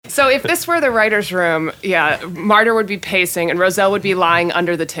So if this were the writer's room, Marder would be pacing and Rosell would be lying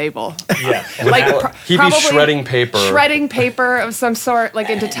under the table. Yeah. He'd be shredding paper. Shredding paper of some sort, like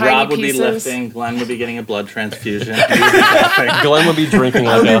into tiny Rob would pieces. be lifting. Glenn would be getting a blood transfusion. Glenn would be drinking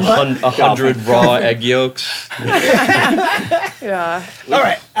like 100 raw egg yolks. Yeah. All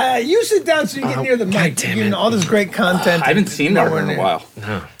right. You sit down so you get near the mic. You're getting all this great content. I haven't seen that in a while.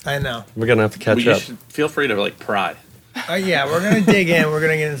 No. I know. We're going to have to catch You up. should feel free to pry. Yeah, we're going to dig in. We're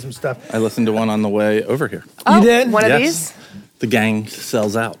going to get into some stuff. I listened to one on the way over here. You did? One of Yes. these? The gang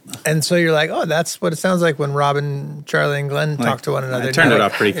sells out. And so you're like, oh, that's what it sounds like when Robin, Charlie, and Glenn talk to one another. I turned it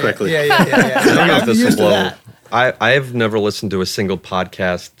off pretty quickly. Yeah. I don't know if I'm this used will to blow. that. I've never listened to a single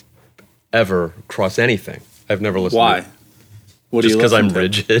podcast ever across anything. I've never listened Why? to What just do you because I'm listen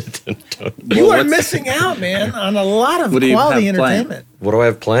to? rigid. And don't. You are missing out, man, on a lot of What do you quality have playing? entertainment. What do I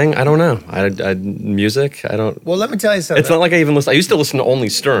have playing? I don't know. I music? I don't. Well, let me tell you something. It's not like I even listen. I used to listen to only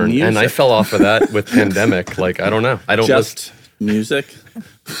Stern, and I Music. fell off of that with pandemic. Like, I don't know. I don't listen. Just music?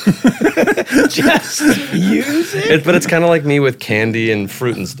 just music. But it's kind of like me with candy and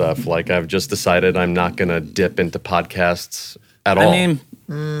fruit and stuff. Like, I've just decided I'm not going to dip into podcasts at all. I mean,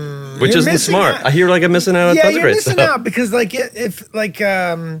 which You're isn't missing smart. out. I hear like I'm missing out on Yeah, tons of you're great missing stuff. out because, like, if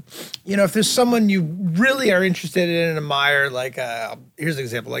there's someone you really are interested in and admire, like, here's an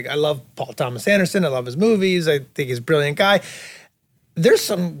example. Like, I love Paul Thomas Anderson. I love his movies. I think he's a brilliant guy. There's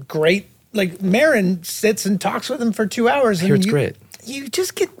some great, like, Marin sits and talks with him for 2 hours. I hear it's great. You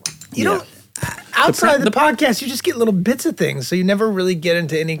just get, don't. Outside the podcast, you just get little bits of things, so you never really get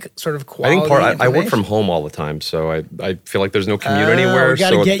into any sort of I quality. think I work information. from home all the time, so I feel like there's no commute anywhere. we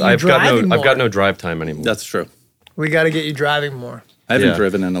gotta So get you I've driving more. got no drive time anymore. that's true. We got to get you driving more. I haven't Yeah.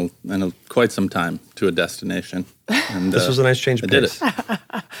 driven in quite some time to a destination. And, This was a nice change I of did pace.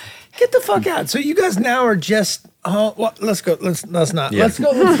 it. Get the fuck out. So you guys now are just. Oh, well, let's go. Let's not. Yeah. Let's go.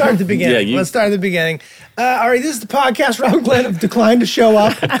 Let's start at the beginning. Yeah, Let's start at the beginning. All right, this is the podcast. Rob and Glenn have declined to show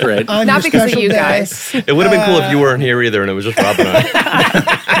up. Great. On Not your because of special you day. guys. It would have been cool if you weren't here either, and it was just Rob and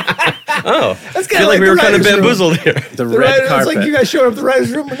I. Oh, I kinda feel like like we the were kind of writer's room. bamboozled here. The The red writer- carpet. It's like you guys showed up at the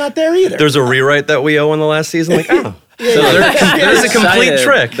writer's room. We're not there either. There's a rewrite that we owe in the last season. Like, oh, So there's a complete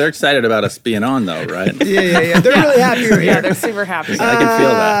trick. They're excited about us being on, though, right? yeah. They're really happy you're here. Yeah, they're super happy. I can feel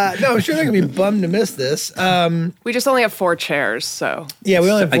that. No, I'm sure they're gonna be bummed to miss this. We just only have 4 chairs, so. Yeah, we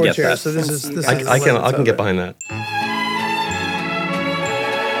only have I 4 get chairs, that. so this is. I can get behind that.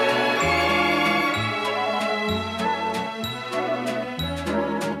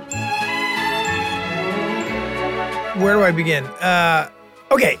 Where do I begin?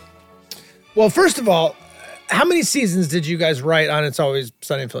 Okay. Well, first of all, how many seasons did you guys write on It's Always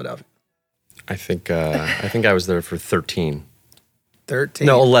Sunny in Philadelphia? I think I was there for 13. 13.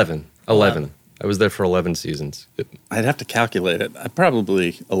 No, 11. 11. I was there for 11 seasons. I'd have to calculate it.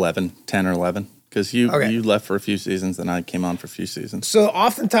 Probably 10 or 11. Because you left for a few seasons and I came on for a few seasons. So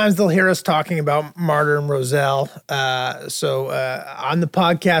oftentimes they'll hear us talking about Marder and Rosell. On the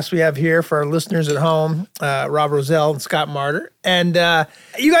podcast we have here for our listeners at home, Rob Rosell and Scott Marder. And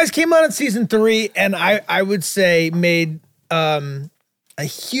you guys came on in season 3 and I would say made a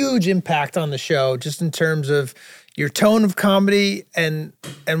huge impact on the show just in terms of your tone of comedy and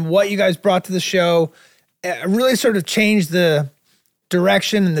what you guys brought to the show. It really sort of changed the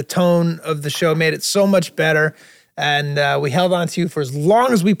direction and the tone of the show, made it so much better. And we held on to you for as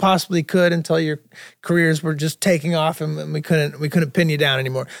long as we possibly could until your careers were just taking off and we couldn't pin you down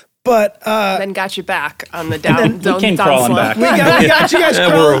anymore. But Then got you back on the down. we came crawling back. we got you guys Yeah,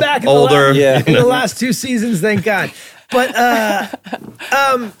 crawling we're back older. in the last 2 seasons, thank God. But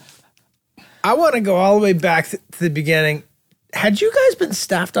I want to go all the way back to the beginning. Had you guys been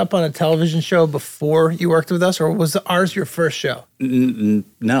staffed up on a television show before you worked with us, or was ours your first show?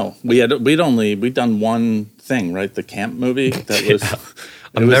 No, we'd done one thing, right? The camp movie that was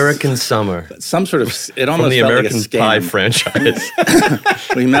American Summer some sort of. It almost from the felt American like a Pie scam. franchise.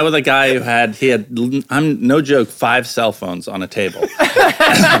 We met with a guy who had I'm no joke 5 cell phones on a table.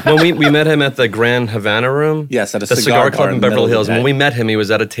 When we met him at the Grand Havana Room. Yes, at a the cigar Club bar in in the Beverly middle of Hills. the And when day. we met him, he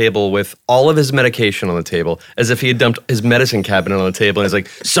was at a table with all of his medication on the table, as if he had dumped his medicine cabinet on the table. And he's like,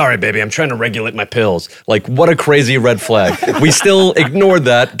 "Sorry, baby, I'm trying to regulate my pills." Like, what a crazy red flag. We still ignored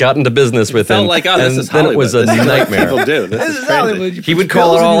that, got into business with Felt him, like, oh, this and is then it was a Hollywood. This is what nightmare. people do. This is crazy. Hollywood. You He put would call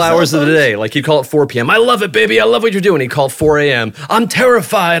pills at in all your cell hours of the phones? day. Like, he'd call at 4 p.m. I love it, baby. I love what you're doing. He'd call at 4 a.m. I'm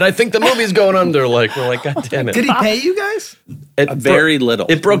terrified. I think the movie's going under. Like, we're like, God damn it. Did he pay you guys? Very little.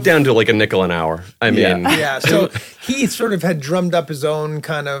 It broke down to like a nickel an hour. I mean, Yeah, so he sort of had drummed up his own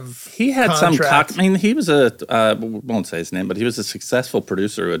kind of He had contract. he was won't say his name, but he was a successful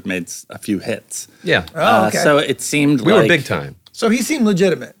producer who had made a few hits. yeah. Oh, okay. So it seemed We like were big time. So he seemed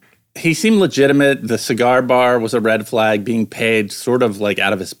legitimate. He seemed legitimate. The cigar bar was a red flag. Being paid sort of like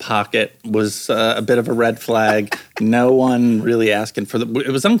out of his pocket was a bit of a red flag. No one really asking for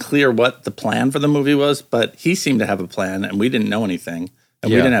it was unclear what the plan for the movie was, but he seemed to have a plan, and we didn't know anything,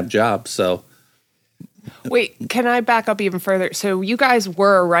 and we didn't have jobs. So, wait, can I back up even further? So you guys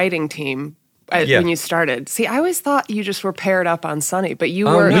were a writing team when you started. See, I always thought you just were paired up on Sunny, but you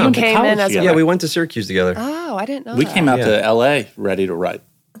you came in as we went to Syracuse together. Oh, I didn't know. We came out to L.A. ready to write.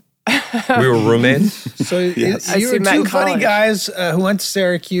 We were roommates. So you were two funny guys who went to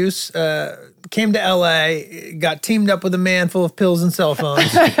Syracuse, came to LA, got teamed up with a man full of pills and cell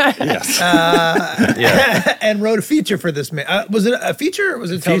phones. Yes. And wrote a feature for this man. Was it a feature or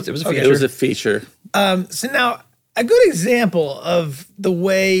was it It was a feature. It was a feature. So now, a good example of the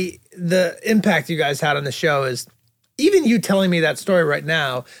way the impact you guys had on the show is even you telling me that story right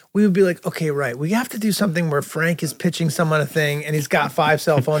now, we would be like, okay, right, we have to do something where Frank is pitching someone a thing and he's got 5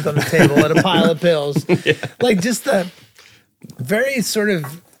 cell phones on the table and a pile of pills. Like just the very sort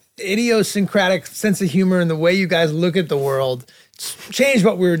of idiosyncratic sense of humor and the way you guys look at the world changed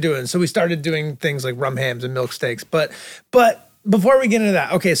what we were doing. So we started doing things like rum hams and milk steaks. But before we get into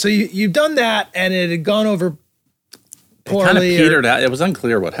that, okay, so you've done that and it had gone over poorly. It kind of petered out. It was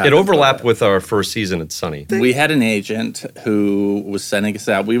unclear what happened. It overlapped with our first season at Sunny. We had an agent who was sending us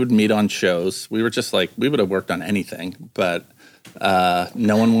out. We would meet on shows. We were just like, we would have worked on anything, but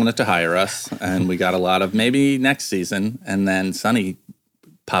no one wanted to hire us. And we got a lot of maybe next season. And then Sunny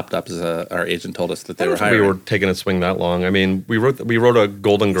popped up as our agent told us that they were hiring. We were taking a swing that long. I mean, we wrote a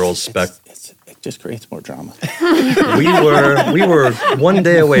Golden Girls spec. It just creates more drama. we were one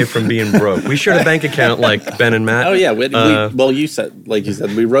day away from being broke. We shared a bank account like Ben and Matt. Oh yeah, well you said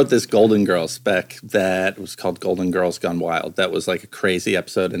we wrote this Golden Girls spec that was called Golden Girls Gone Wild. That was like a crazy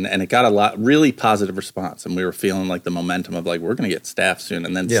episode, and it got a really positive response, and we were feeling like the momentum of like we're going to get staff soon.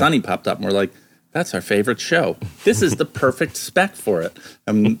 And then Sunny popped up, and we're like, that's our favorite show. This is the perfect spec for it.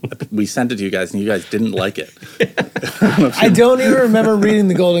 We sent it to you guys, and you guys didn't like it. I don't even remember reading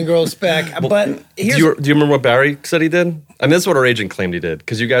the Golden Girls spec, but do you remember what Barry said he did? I mean, that's what our agent claimed he did,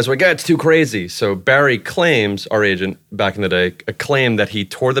 because you guys were like, it's too crazy. So Barry claims, our agent back in the day, claimed that he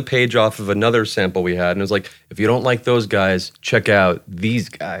tore the page off of another sample we had, and was like, if you don't like those guys, check out these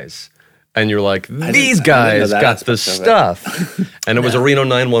guys. And you're like, these guys got the stuff. And it was a Reno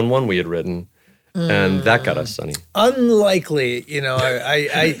 911 we had written. And that got us Sunny. Unlikely, here's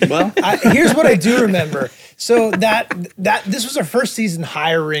what I do remember. So that this was our first season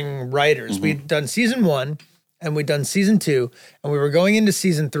hiring writers. Mm-hmm. We'd done season 1 and we'd done season 2, and we were going into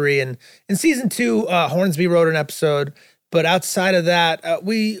season 3. And in season 2, Hornsby wrote an episode, but outside of that,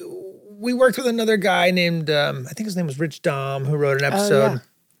 we worked with another guy named I think his name was Rich Dom, who wrote an episode,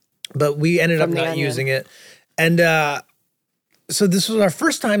 but we ended up not using it. And so this was our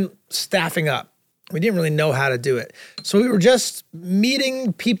first time staffing up. We didn't really know how to do it. So we were just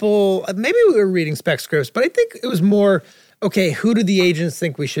meeting people. Maybe we were reading spec scripts, but I think it was more, okay, who do the agents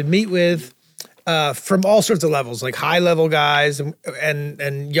think we should meet with from all sorts of levels, like high-level guys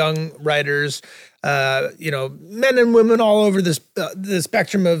and young writers, men and women all over this the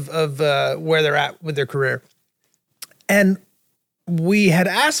spectrum of where they're at with their career. And we had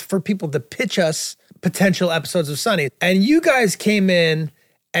asked for people to pitch us potential episodes of Sunny. And you guys came in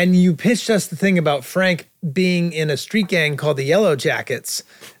and you pitched us the thing about Frank being in a street gang called the Yellow Jackets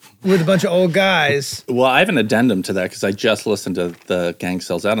with a bunch of old guys. Well, I have an addendum to that because I just listened to the Gang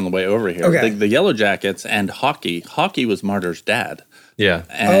Sells Out on the way over here. Okay. The Yellow Jackets and Hockey. Hockey was Marder's dad. Yeah.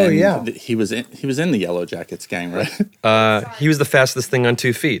 And he was in the Yellow Jackets gang, right? He was the fastest thing on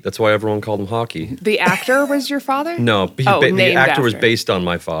 2 feet. That's why everyone called him Hockey. The actor was your father? No, the actor was based on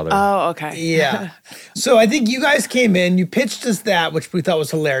my father. Oh, okay. Yeah. So I think you guys came in, you pitched us that, which we thought was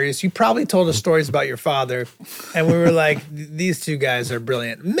hilarious. You probably told us stories about your father, and we were like, these two guys are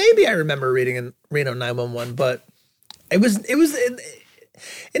brilliant. Maybe I remember reading in Reno 911, but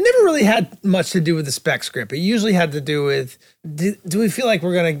it never really had much to do with the spec script. It usually had to do with, do we feel like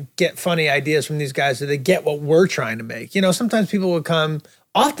we're going to get funny ideas from these guys? Do they get what we're trying to make? Sometimes people would come,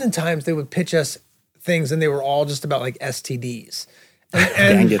 oftentimes they would pitch us things and they were all just about like STDs.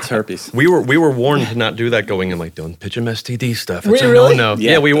 And gets herpes. We were warned to not do that going in, like, don't pitch him STD stuff. It's a really? no.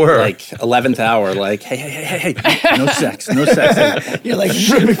 Yeah, we were. Like 11th hour, like, hey, no sex. You're like,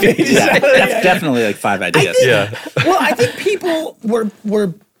 yeah, definitely like 5 ideas. Well, I think people were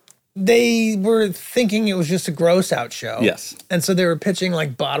thinking it was just a gross out show. Yes. And so they were pitching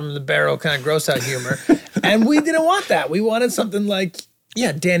like bottom of the barrel kind of gross out humor. And we didn't want that. We wanted something like,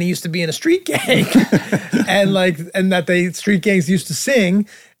 yeah, Danny used to be in a street gang and that the street gangs used to sing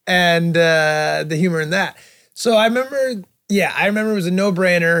and the humor in that. So I remember Yeah, I remember it was a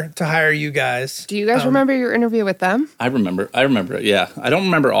no-brainer to hire you guys. Do you guys remember your interview with them? I remember it. Yeah, I don't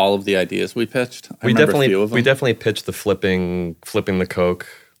remember all of the ideas we pitched. We definitely pitched the flipping the Coke.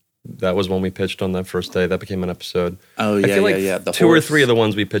 That was one we pitched on that first day. That became an episode. Oh yeah, I feel like The two horse. or three of the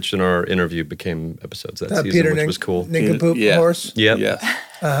ones we pitched in our interview became episodes that season, Peter which was cool. Nincompoop horse. Yep. Yeah.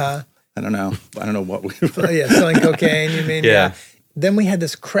 I don't know what we were. Yeah, selling cocaine. You mean? Yeah. Then we had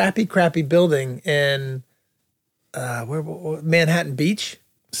this crappy building in where Manhattan Beach.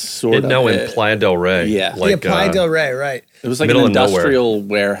 Sort of. No, in Playa del Rey. Yeah. Playa del Rey, right? It was like an industrial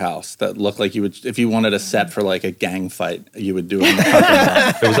warehouse that looked like you would, if you wanted a set for like a gang fight, you would do it in the parking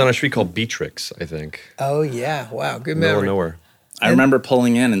lot. It was on a street called Beatrix, I think. Oh yeah, wow, good Middle memory. of nowhere. I remember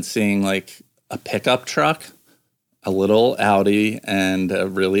pulling in and seeing like a pickup truck, a little Audi, and a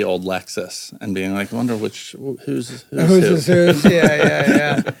really old Lexus, and being like, I wonder who's who.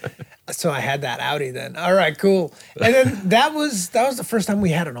 Yeah. So I had that Audi then. All right, cool. And then that was the first time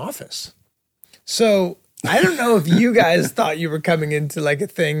we had an office. So I don't know if you guys thought you were coming into like a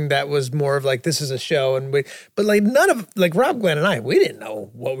thing that was more of like, this is a show, but like none of, like Rob, Glenn, and I, we didn't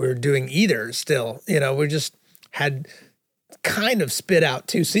know what we were doing either still. We just had kind of spit out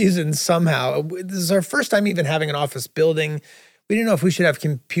 2 seasons somehow. This is our first time even having an office building. We didn't know if we should have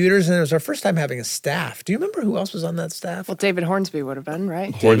computers, and it was our first time having a staff. Do you remember who else was on that staff? Well, David Hornsby would have been,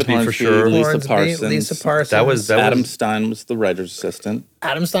 right? Hornsby for sure. Lisa Parsons. That was Adam Stein was the writer's assistant.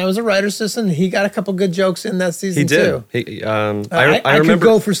 Adam Stein was a writer's assistant. He got a couple good jokes in that season too. He did. I remember, could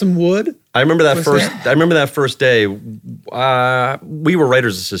go for some wood. I remember that first day. We were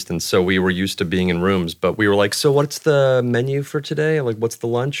writers' assistants, so we were used to being in rooms. But we were like, "So what's the menu for today? Like, what's the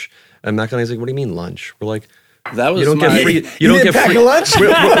lunch?" And McElhenney's like, "What do you mean lunch?" We're like, That was you don't get free. You don't get free lunch. We're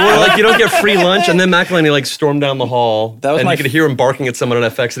like, you don't get free lunch. And then McElhenney like stormed down the hall, and you could hear him barking at someone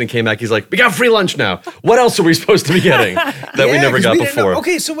at FX. And he came back. He's like, "We got free lunch now. What else are we supposed to be getting that we never got before?"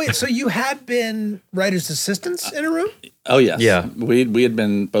 Okay, so wait, so you had been writers' assistants in a room? Oh yes, yeah. We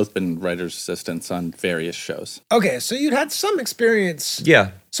had both been writers' assistants on various shows. Okay, so you'd had some experience.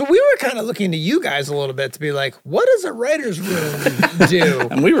 Yeah. So we were kind of looking to you guys a little bit to be like, what does a writer's room do?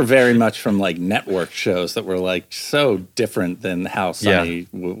 And we were very much from like network shows that were like so different than how Sunny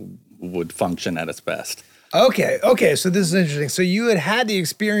would function at its best. Okay, so this is interesting. So you had the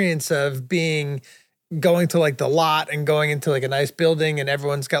experience of going to like the lot and going into like a nice building, and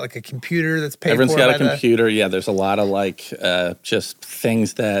everyone's got like a computer that's paid for. Everyone's got a computer. Yeah, there's a lot of like just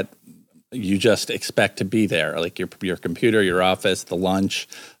things that you just expect to be there, like your computer, your office, the lunch.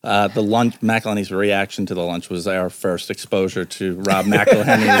 McElhenney's reaction to the lunch was our first exposure to Rob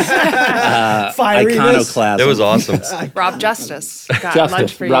McElhenney's iconoclasm. It was awesome. Rob Justice got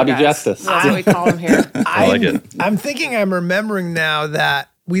lunch for you Robbie guys. Justice. That's what we call him here. I like it. I'm remembering now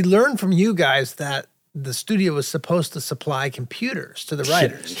that we learned from you guys that the studio was supposed to supply computers to the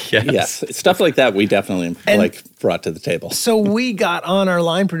writers. Yes. Stuff like that we definitely brought to the table. So we got on our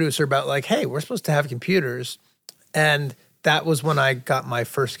line producer about like, hey, we're supposed to have computers. And that was when I got my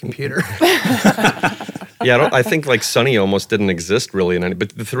first computer. I think like Sunny almost didn't exist really in any, but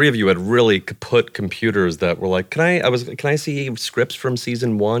the three of you had really put computers that were like, can I see scripts from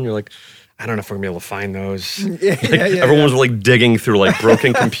season 1? You're like, I don't know if we're going to be able to find those. Everyone was like digging through like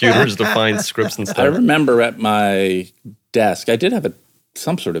broken computers to find scripts and stuff. I remember at my desk, I did have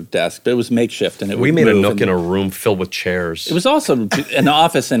some sort of desk, but it was makeshift. And we made a nook in a room filled with chairs. It was also an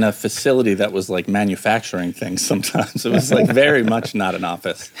office in a facility that was like manufacturing things sometimes. It was like very much not an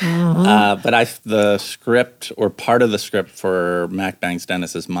office. But the script or part of the script for Mac Bangs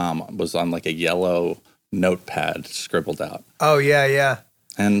Dennis's mom was on like a yellow notepad scribbled out. Oh, yeah.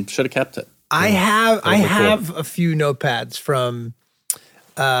 And should have kept it. I have a few notepads from.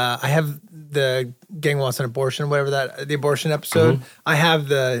 I have the Gang Wants an Abortion, the abortion episode. Mm-hmm. I have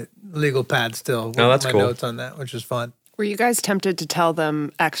the legal pad still. With that's my cool. notes on that, which is fun. Were you guys tempted to tell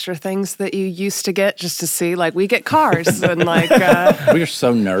them extra things that you used to get just to see, like, we get cars and like... We were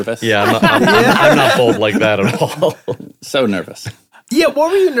so nervous. Yeah, I'm not bold like that at all. So nervous. Yeah,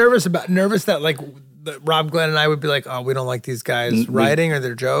 what were you nervous about? Nervous that like Rob, Glenn, and I would be like, oh, we don't like these guys writing or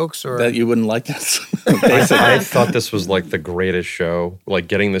their jokes? Or that you wouldn't like us? I thought this was like the greatest show. Like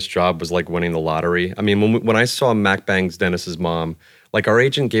getting this job was like winning the lottery. I mean, when I saw Mac Bangs Dennis's mom, like our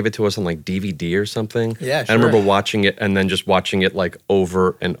agent gave it to us on like DVD or something. Yeah, sure. I remember watching it and then just watching it like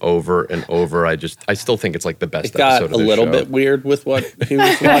over and over and over. I still think it's like the best episode of the show. It got a little bit weird with what he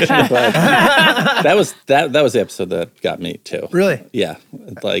was watching, but that was the episode that got me too. Really? Yeah,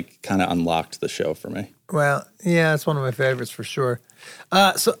 it like kind of unlocked the show for me. Well, yeah, it's one of my favorites for sure.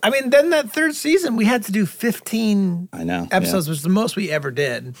 So, I mean, then that third season, we had to do 15 episodes, which was the most we ever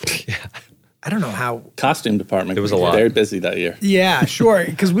did. Yeah. I don't know how. Costume department. It was a lot. Very busy that year. Yeah, sure.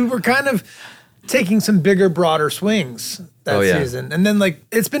 Because we were kind of taking some bigger, broader swings that season. And then, like,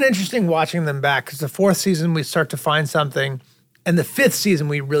 it's been interesting watching them back because the 4th season we start to find something. And the 5th season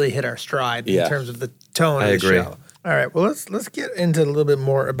we really hit our stride in terms of the tone of the show. All right, well, let's get into a little bit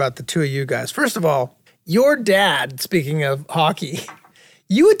more about the two of you guys. First of all, your dad, speaking of hockey,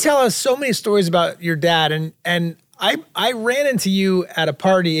 you would tell us so many stories about your dad. And I ran into you at a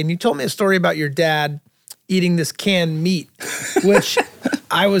party, and you told me a story about your dad eating this canned meat, which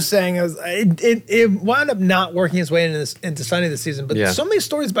I was saying it wound up not working its way into Sunny this season. But so many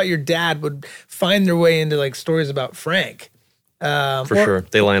stories about your dad would find their way into like stories about Frank. For sure,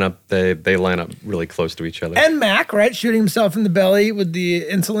 they line up. They line up really close to each other. And Mac, right, shooting himself in the belly with the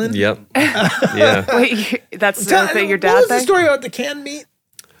insulin. Yep. Yeah. Wait, that's the your dad. What was thing? the story about the canned meat?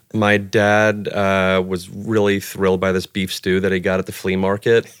 My dad was really thrilled by this beef stew that he got at the flea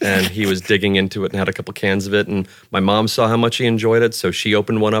market, and he was digging into it and had a couple cans of it. And my mom saw how much he enjoyed it, so she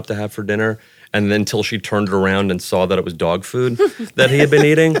opened one up to have for dinner. And then until she turned it around and saw that it was dog food that he had been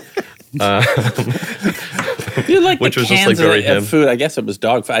eating. Which was just like very him. Food. I guess it was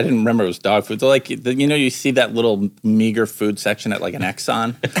dog food. I didn't remember it was dog food. So like, you see that little meager food section at like an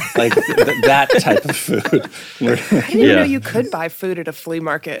Exxon, like that type of food. I didn't know you could buy food at a flea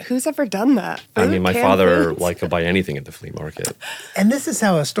market. Who's ever done that? Food, I mean, my father could buy anything at the flea market. And this is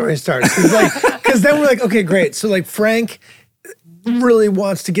how a story starts. Because then we're like, okay, great. So like Frank really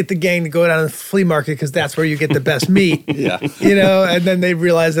wants to get the gang to go down to the flea market because that's where you get the best meat. And then they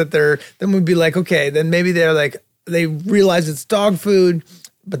realize that then we'd be like, okay, then maybe they realize it's dog food,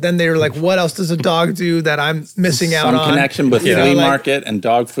 but then they're like, what else does a dog do that I'm missing out on? Some connection with flea market and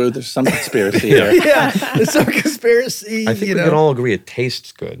dog food. There's some conspiracy here. There's some conspiracy. I think we can all agree it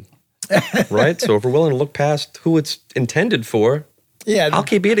tastes good, right? So if we're willing to look past who it's intended for, I'll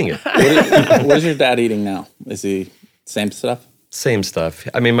keep eating it. What is your dad eating now? Is he same stuff? Same stuff.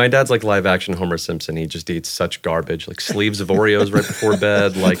 I mean, my dad's like live action Homer Simpson. He just eats such garbage, like sleeves of Oreos right before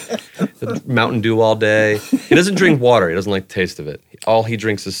bed, like Mountain Dew all day. He doesn't drink water. He doesn't like the taste of it. All he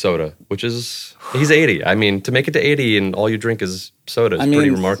drinks is soda, which is, he's 80. I mean, to make it to 80 and all you drink is soda is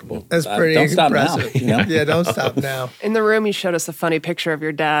pretty remarkable. That's pretty impressive. Stop now. Yeah, don't stop now. In the room, you showed us a funny picture of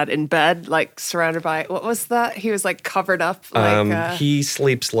your dad in bed, like surrounded by, what was that? He was like covered up. He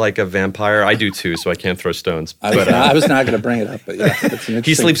sleeps like a vampire. I do too, so I can't throw stones. I was not going to bring it up, but yeah.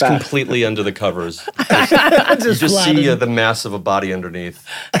 He sleeps completely under the covers. You just see the mass of a body underneath.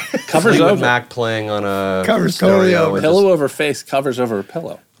 Covers over. With Mac playing on a covers totally over. Pillow over face covers over a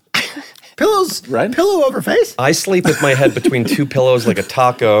pillow. Pillows, right? Pillow over face? I sleep with my head between two pillows like a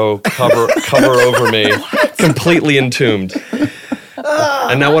taco, cover over me, completely entombed.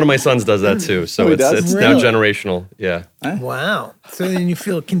 And now one of my sons does that too. So it's now generational. Yeah. Wow. So then you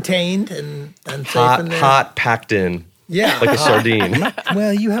feel contained and hot, safe in there. hot, packed in. Yeah. Like a sardine.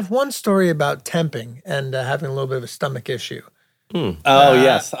 Well, you have one story about temping and having a little bit of a stomach issue. Oh,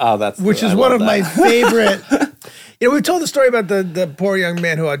 yes. Oh, which is one of my favorite. We've told the story about the poor young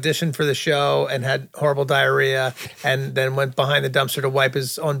man who auditioned for the show and had horrible diarrhea and then went behind the dumpster to wipe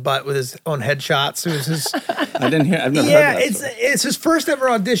his own butt with his own headshots. It was his. I didn't hear. I've never heard that story. It's his first ever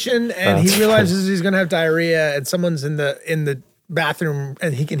audition, and he realizes he's going to have diarrhea, and someone's in the bathroom,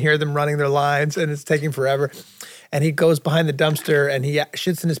 and he can hear them running their lines, and it's taking forever. And he goes behind the dumpster and he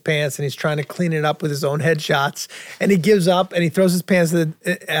shits in his pants and he's trying to clean it up with his own headshots. And he gives up and he throws his pants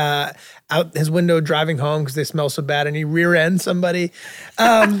out his window driving home because they smell so bad. And he rear ends somebody.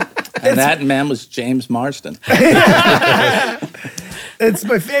 And that man was James Marsden. It's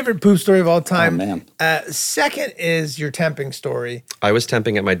my favorite poop story of all time. Oh, man. Second is your temping story. I was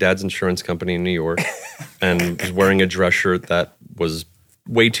temping at my dad's insurance company in New York and was wearing a dress shirt that was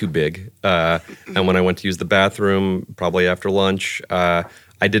way too big. And when I went to use the bathroom, probably after lunch, I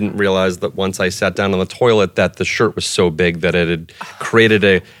didn't realize that once I sat down on the toilet that the shirt was so big that it had created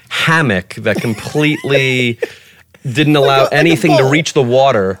a hammock that completely didn't allow anything to reach the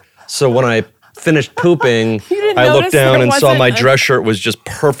water. So when I finished pooping, I looked down and saw my dress shirt was just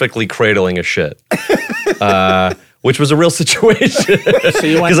perfectly cradling a shit. Which was a real situation.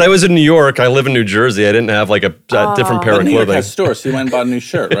 Because I was in New York, I live in New Jersey. I didn't have like a different pair of New York clothing. has stores, so you went and bought a new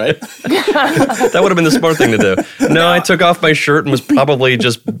shirt, right? That would have been the smart thing to do. No, I took off my shirt and was probably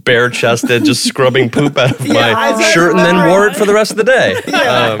just bare-chested, just scrubbing poop out of my shirt and then wore it for the rest of the day.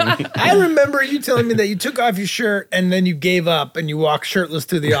 I remember you telling me that you took off your shirt and then you gave up and you walked shirtless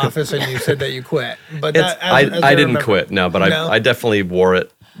through the office and you said that you quit. But I didn't quit, no, but I definitely wore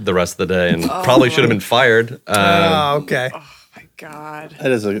it the rest of the day and probably should have been fired. Okay. Oh my God.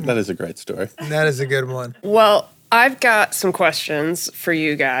 That is a great story. That is a good one. Well, I've got some questions for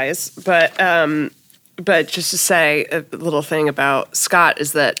you guys, but just to say a little thing about Scott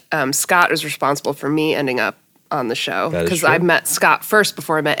is that Scott is responsible for me ending up on the show because I met Scott first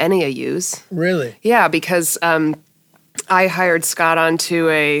before I met any of yous. Really? Yeah, because I hired Scott onto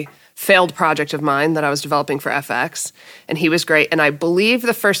a failed project of mine that I was developing for FX, and he was great. And I believe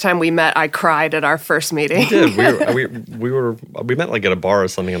the first time we met, I cried at our first meeting. We did. We met like at a bar or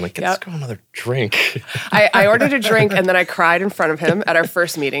something. I'm like, let's go another drink. I ordered a drink and then I cried in front of him at our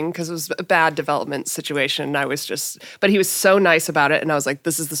first meeting because it was a bad development situation. But he was so nice about it, and I was like,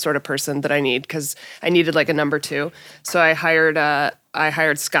 this is the sort of person that I need because I needed like a number 2. So I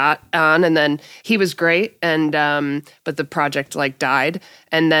hired Scott on, and then he was great, and but the project like died.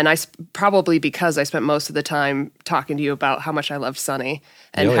 And then probably because I spent most of the time talking to you about how much I loved Sunny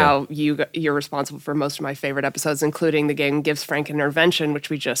and how you're responsible for most of my favorite episodes, including the game Gives Frank an Intervention, which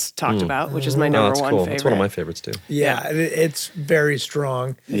we just talked about, which is my number one favorite. That's one of my favorites too. Yeah, it's very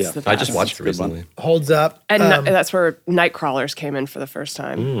strong. I just watched it recently. Holds up. And that's where Nightcrawlers came in for the first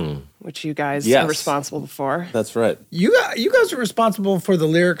time, which you guys were responsible for. That's right. You guys are responsible for the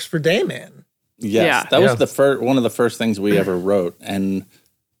lyrics for Dayman. Yes, that was one of the first things we ever wrote, and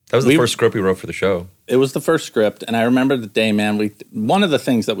that was the first script we wrote for the show. It was the first script, and I remember the Dayman. One of the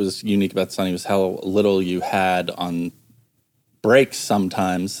things that was unique about Sunny was how little you had on breaks.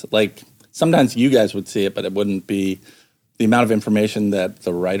 Sometimes, like sometimes you guys would see it, but it wouldn't be the amount of information that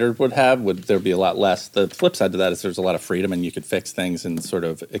the writer would have. Would there be a lot less? The flip side to that is there's a lot of freedom, and you could fix things and sort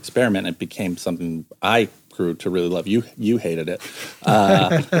of experiment. It became something I grew to really love. You hated it,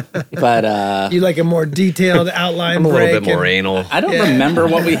 but you like a more detailed outline. I'm a little bit more anal. I don't remember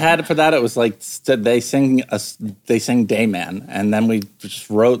what we had for that. It was like they sang Dayman, and then we just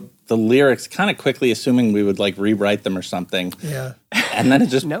wrote the lyrics kind of quickly, assuming we would like rewrite them or something. Yeah, and then it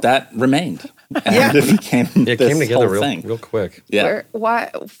just that remained. And it became it came together real quick. Yeah. Why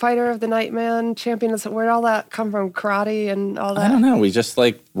Fighter of the Night Man, Champion of where'd all that come from? Karate and all that? I don't know. We just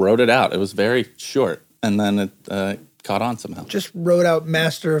like wrote it out. It was very short. And then it caught on somehow. Just wrote out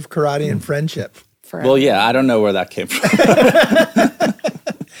Master of Karate and Friendship. Forever. Well, yeah, I don't know where that came from.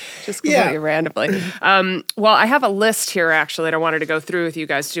 Just completely randomly. Well, I have a list here, actually, that I wanted to go through with you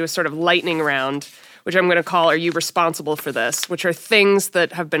guys to do a sort of lightning round, which I'm going to call Are You Responsible for This? Which are things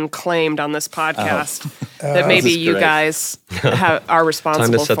that have been claimed on this podcast that maybe you guys are responsible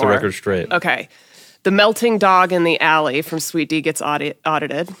for. Time to set the record straight. Okay. The melting dog in the alley from Sweet D gets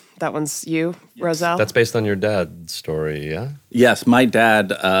audited. That one's you, Rosell? That's based on your dad's story, yeah? Yes, my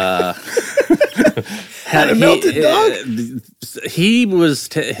dad had a melted dog. He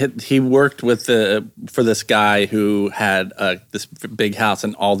worked with for this guy who had this big house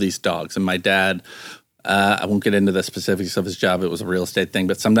and all these dogs. And my dad, I won't get into the specifics of his job. It was a real estate thing,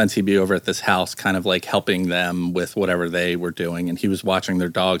 but sometimes he'd be over at this house kind of like helping them with whatever they were doing. And he was watching their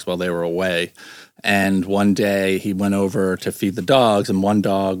dogs while they were away. And one day he went over to feed the dogs, and one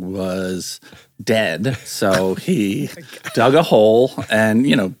dog was dead. So he dug a hole and,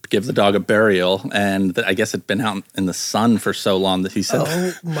 give the dog a burial. And I guess it'd been out in the sun for so long that he said,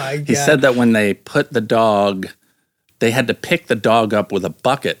 oh my God. He said that when they put the dog, they had to pick the dog up with a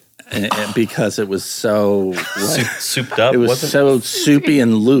bucket. Because it was so souped up. It was so soupy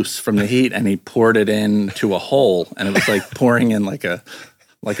and loose from the heat, and he poured it into a hole, and it was like pouring in like a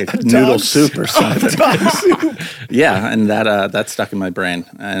noodle soup or something. Dog soup. Yeah, and that stuck in my brain.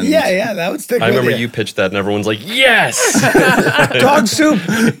 And yeah, that would stick. I remember you pitched that, and everyone's like, "Yes, dog soup,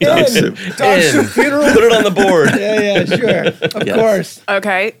 dog soup, dog soup funeral. Put it on the board." Yeah, sure, of course.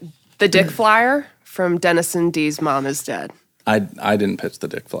 Okay, the dick flyer from Dennison D's Mom Is Dead. I didn't pitch the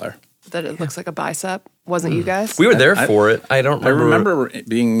dick flyer. That it looks like a bicep. Wasn't you guys? We were there for it. I don't remember. I remember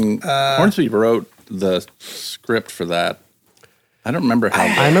being Hornsby wrote the script for that. I don't remember how.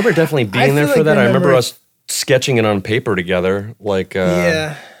 I remember definitely being there for that. I remember us sketching it on paper together.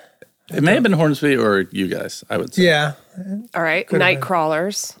 Yeah. It may have been Hornsby or you guys, I would say. Yeah. All right.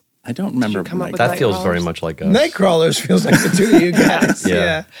 Nightcrawlers. I don't remember. That feels very much like us. Nightcrawlers feels like the two of you guys.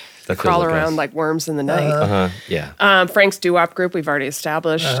 Yeah. Crawl around like worms in the night. Yeah. Frank's doo-wop group, we've already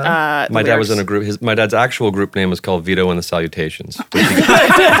established. My dad was in a group. My dad's actual group name was called Vito and the Salutations,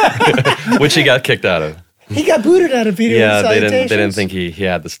 which he got kicked out of. He got booted out of Vito and the Salutations? Yeah, they didn't think he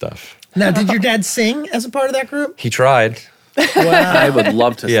had the stuff. Now, did your dad sing as a part of that group? He tried. Wow. I would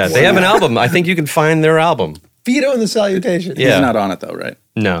love to. Yeah, they have an album. I think you can find their album. Vito and the Salutations. Yeah. He's not on it though, right?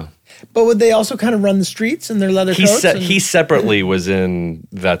 No. But would they also kind of run the streets in their leather coats? He separately was in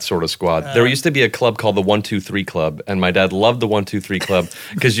that sort of squad. There used to be a club called the 1-2-3 Club, and my dad loved the 1-2-3 Club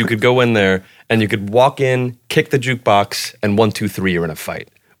because you could go in there and you could walk in, kick the jukebox, and 1-2-3 you're in a fight.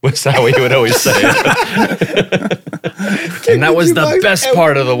 was how he would always say it. And that was the best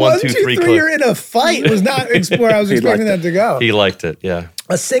part of the 1, 2, 3 clip. You're in a fight was not where I was expecting that to go. He liked it, yeah.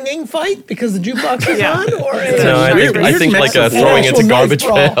 A singing fight because the jukebox is on? Or no, I think like a throwing into garbage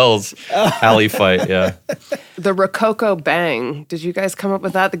pails alley fight, yeah. The Rococo Bang. Did you guys come up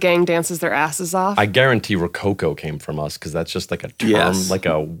with that? The gang dances their asses off? I guarantee Rococo came from us because that's just like a term, Yes. like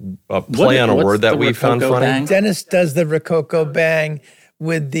a play on a word that we found Rococo funny. Bang? Dennis does the Rococo Bang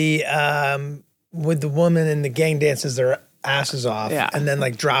with the woman and the gang dances their asses off and then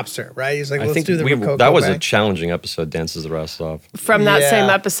like drops her, right? He's like, let's do the Rococo that was Bang. a challenging episode, Dances the Rest Off. From that same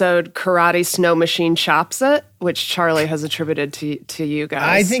episode, Karate Snow Machine Chops It, which Charlie has attributed to you guys.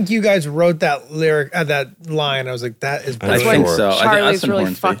 I think you guys wrote that lyric, that line. I was like, that is I I Sure. think so. Charlie's Austin really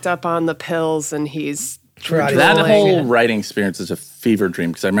Hornsby. fucked up on the pills and he's Karate. That drooling. whole writing experience is a fever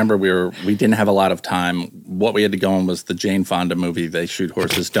dream because I remember we didn't have a lot of time. What we had to go on was the Jane Fonda movie, They Shoot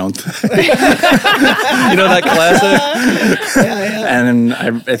Horses, Don't They? You know that classic? And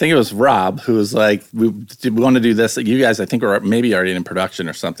I think it was Rob who was like, we want to do this. You guys, I think, were maybe already in production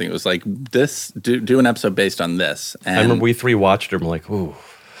or something. It was like, do an episode based on this. And I remember we 3 watched it and we're like, ooh.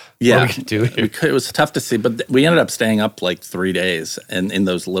 yeah, What are we gonna do here? it was tough to see, but we ended up staying up like 3 days in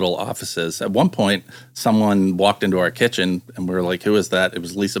those little offices. At one point, someone walked into our kitchen and we were like, who is that? It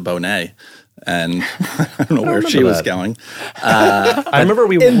was Lisa Bonet. And I don't know where she was that. going. I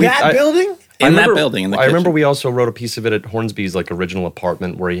remember in that building? In that building, in the I remember kitchen. we also wrote a piece of it at Hornsby's like original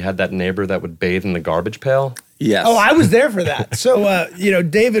apartment where he had that neighbor that would bathe in the garbage pail. Yes. Oh, I was there for that. So,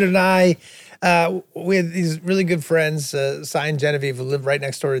 David and I, we had these really good friends, Cy and Genevieve, who lived right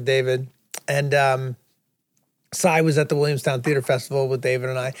next door to David. And Cy was at the Williamstown Theater Festival with David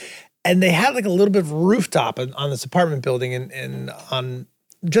and I. And they had like a little bit of rooftop on this apartment building on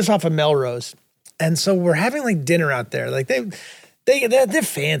just off of Melrose. And so we're having like dinner out there. Like they're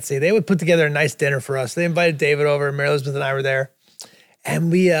fancy. They would put together a nice dinner for us. They invited David over, and Mary Elizabeth and I were there.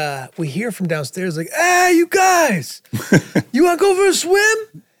 And we hear from downstairs like, "Hey, you guys, you want to go for a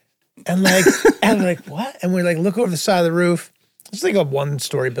swim?" And like what? And we like look over the side of the roof. It's like a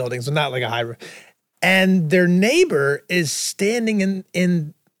 1-story building, so not like a high roof. And their neighbor is standing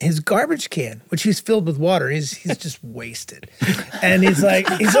in his garbage can, which he's filled with water. He's just wasted. And he's like,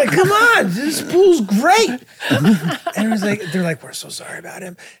 come on, this pool's great. And they're like, we're so sorry about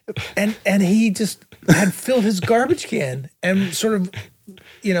him. And he just had filled his garbage can and sort of,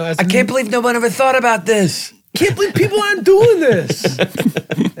 as I can't believe no one ever thought about this. can't believe people aren't doing this.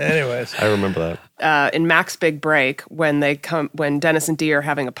 Anyways. I remember that. In Mac's Big Break, when Dennis and Dee are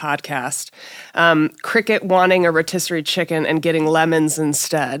having a podcast, Cricket wanting a rotisserie chicken and getting lemons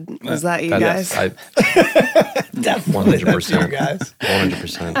instead. Was that you guys? Definitely 100%. you guys.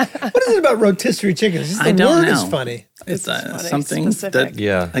 100%. What is it about rotisserie chicken? Just the I don't word is know. funny. It's funny, something specific. that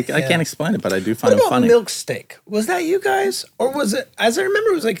Yeah. I can't explain it, but I do What find it about funny. milk steak? Was that you guys? Or was it, as I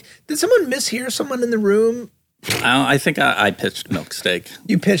remember, it was like, did someone mishear someone in the room? I think I pitched milk steak.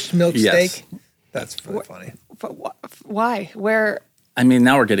 You pitched milk Yes. steak? That's really funny. But why? Where? I mean,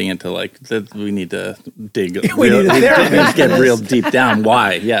 now we're getting into like we need to dig. We need a therapist. get real deep down.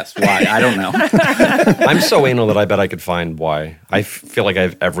 Why? Yes, why? I don't know. I'm so anal that I bet I could find why. I feel like I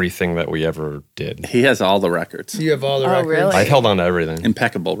have everything that we ever did. He has all the records, You have all the records. really? I've held on to everything.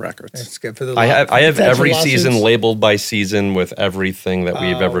 impeccable records. That's good for the I have potential every lawsuits. season labeled by season with everything that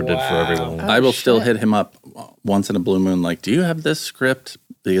we've ever did for wow. everyone. I will still hit him up once in a blue moon. Like, do you have this script?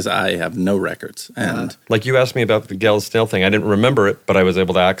 Because I have no records. And Like you asked me about the Gail Snail thing. I didn't remember it, but I was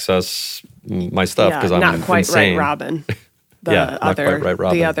able to access my stuff because I'm not quite insane. right, Robin. The Yeah, not other, quite right,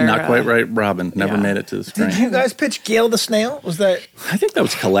 Robin. The other, not quite right, Robin. Never yeah. made it to the screen. Did you guys pitch Gail the Snail? Was that? I think that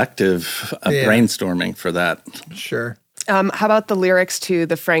was collective Yeah. brainstorming for that. Sure. How about the lyrics to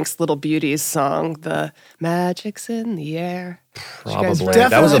the Frank's Little Beauties song, "The Magic's in the Air"? Did you guys Probably. write That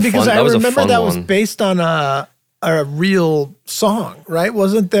Definitely, was a because fun- I that was a remember fun that was one. based on a real song, right?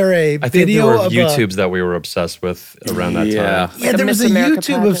 Wasn't there a I think video there were of YouTubes that we were obsessed with around that Yeah. time. Yeah, Like a there was a Miss America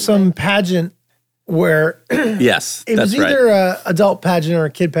YouTube of pageant some pageant where Yes, it that's was right. either a adult pageant or a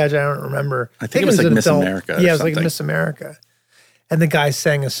kid pageant. I don't remember. I think it was like an Miss adult. America or Yeah, it was like something. Miss America. And the guy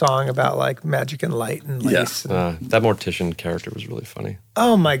sang a song about like magic and light and Yeah. lace. That mortician character was really funny.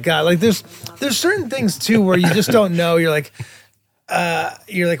 Oh my God. Like there's certain things too where you just don't know. You're like,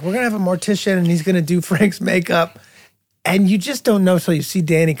 we're gonna have a mortician and he's gonna do Frank's makeup. And you just don't know till you see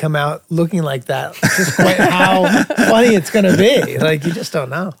Danny come out looking like that, just quite how funny it's gonna be. Like you just don't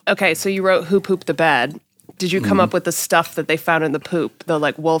know. Okay, so you wrote "Who Pooped the Bed." Did you come up with the stuff that they found in the poop, the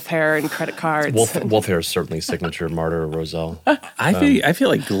like wolf hair and credit cards? Wolf hair is certainly signature Marder Rosell. I feel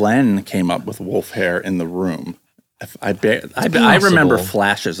like Glenn came up with wolf hair in the room. I remember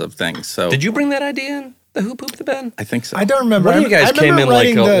flashes of things. So Did you bring that idea in? The Who Pooped the Bed? I think so. I don't remember. One of you guys came in like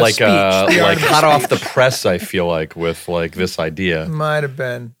speech, hot off the press, I feel like, with like this idea. Might have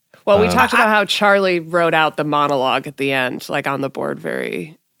been. Well, we talked about how Charlie wrote out the monologue at the end, like on the board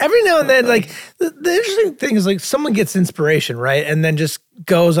very... Every now and then, like, the interesting thing is, like, someone gets inspiration, right? And then just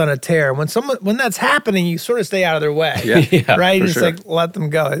goes on a tear. When that's happening, you sort of stay out of their way. Yeah, right? for It's sure. like, let them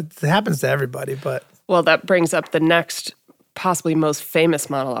go. It happens to everybody, but... Well, that brings up the next possibly most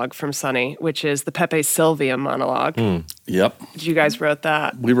famous monologue from Sonny, which is the Pepe Sylvia monologue. Yep. Did you guys wrote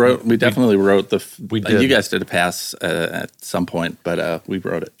that? We definitely wrote We did. You guys did a pass at some point, but we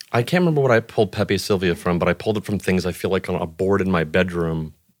wrote it. I can't remember what I pulled Pepe Sylvia from, but I pulled it from things I feel like on a board in my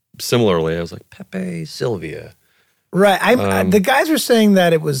bedroom. Similarly, I was like, Pepe Sylvia. Right. The guys were saying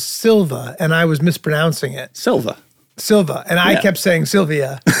that it was Silva, and I was mispronouncing it. Silva. And I kept saying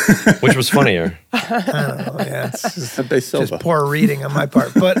Sylvia. Which was funnier? I don't know. Yeah, it's just, Pepe Silva. just poor reading on my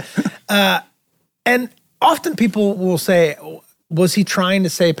part. But, and often people will say, was he trying to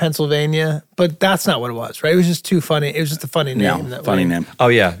say Pennsylvania? But that's not what it was, right? It was just too funny. It was just a funny name. Yeah, funny name. Oh,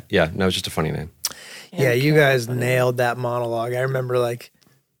 yeah. Yeah. No, it's just a funny name. Yeah, you guys nailed that monologue. I remember like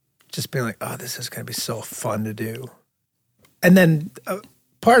just being like, oh, this is going to be so fun to do. And then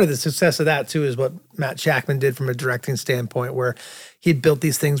part of the success of that too is what Matt Shackman did from a directing standpoint, where he'd built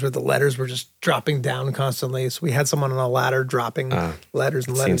these things where the letters were just dropping down constantly. So we had someone on a ladder dropping letters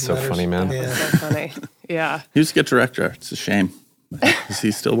and letters. Seems so and letters. funny, man. Yeah. So funny. Yeah. He was a good director. It's a shame. Does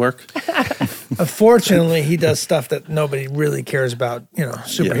he still work? Unfortunately, he does stuff that nobody really cares about, you know,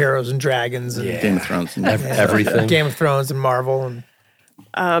 superheroes and dragons and Game of Thrones. And Everything. Game of Thrones and Marvel. And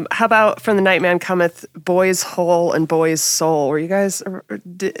How about From the Night Man Cometh, Boy's Whole and Boy's Soul? Were you guys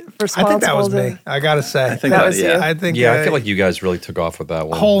responsible? I think that was me. I got to say. I think That was you? I think I feel like you guys really took off with that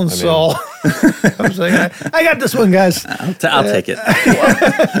one. whole and I mean, soul. I was like, I got this one, guys. I'll take it.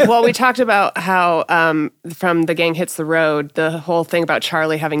 Well, we talked about how from The Gang Hits the Road, the whole thing about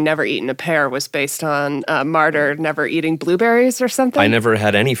Charlie having never eaten a pear was based on Marder never eating blueberries or something. I never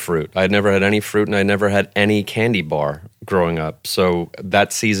had any fruit. I had never had any fruit, and I never had any candy bar growing up. So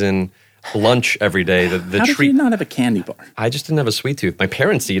that season, lunch every day, the How treat. did you not have a candy bar? I just didn't have a sweet tooth. My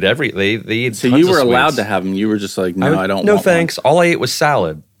parents eat they eat. So tons you were of allowed sweets. to have them. You were just like, no, I don't No want thanks. All I ate was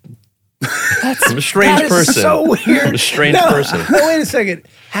salad. I'm a strange That is person. so weird. I'm a strange person. No, wait a second.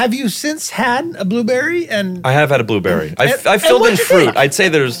 Have you since had a blueberry? And I have had a blueberry. I've and filled in what'd you fruit. think? I'd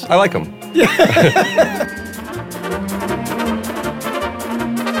say I like them.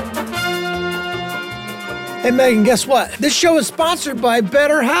 Hey, Megan, guess what? This show is sponsored by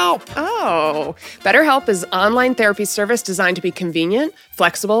BetterHelp. Oh, BetterHelp is an online therapy service designed to be convenient,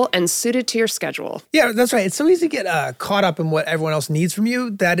 flexible, and suited to your schedule. Yeah, that's right. It's so easy to get caught up in what everyone else needs from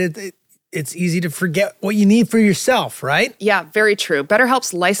you that it's easy to forget what you need for yourself, right? Yeah, very true.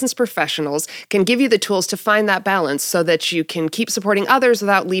 BetterHelp's licensed professionals can give you the tools to find that balance so that you can keep supporting others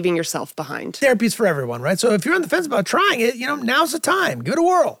without leaving yourself behind. Therapy's for everyone, right? So if you're on the fence about trying it, now's the time. Give it a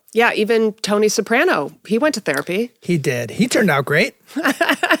whirl. Yeah, even Tony Soprano, he went to therapy. He did. He turned out great.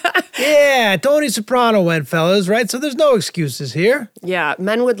 Yeah, Tony Soprano went, fellas, right? So there's no excuses here. Yeah,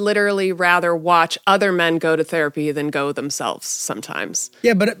 men would literally rather watch other men go to therapy than go themselves sometimes.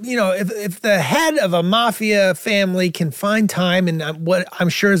 Yeah, but if the head of a mafia family can find time in what I'm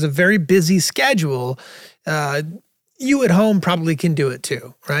sure is a very busy schedule, you at home probably can do it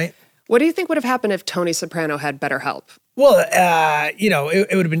too, right? What do you think would have happened if Tony Soprano had better help? Well,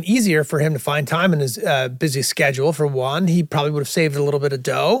 it would have been easier for him to find time in his busy schedule, for one. He probably would have saved a little bit of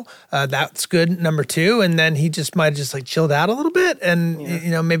dough. That's good, number two. And then he just might have just like chilled out a little bit and,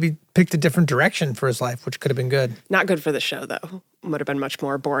 maybe picked a different direction for his life, which could have been good. Not good for the show, though. Would have been much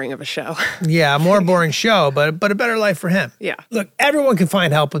more boring of a show. Yeah, a more boring show, but a better life for him. Yeah. Look, everyone can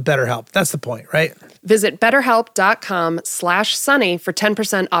find help with BetterHelp. That's the point, right? Visit betterhelp.com/sunny for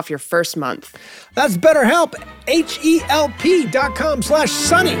 10% off your first month. That's BetterHelp,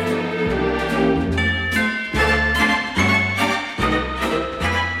 HELP.com/sunny.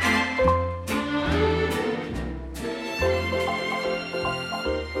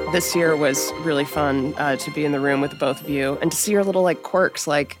 This year was really fun to be in the room with both of you and to see your little quirks.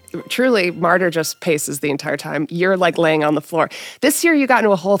 Truly, Marder just paces the entire time. You're laying on the floor. This year, you got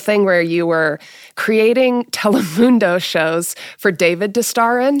into a whole thing where you were creating Telemundo shows for David to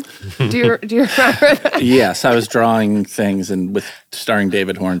star in. Do you remember that? Yes, I was drawing things with starring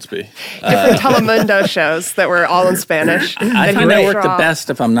David Hornsby. Different Telemundo shows that were all in Spanish. I that find he I would work the draw. best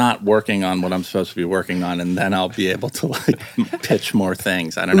if I'm not working on what I'm supposed to be working on, and then I'll be able to pitch more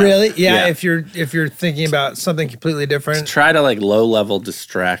things. I don't know. Really? Yeah, if you're thinking about something completely different. Try to low level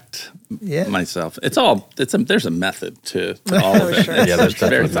distract distract myself. There's a method to all of it. Sure. Yeah, there's It's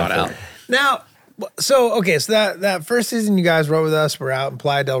very definitely thought method. out. Now, so that first season you guys wrote with us, we're out in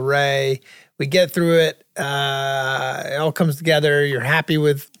Playa del Rey. We get through it. It all comes together. You're happy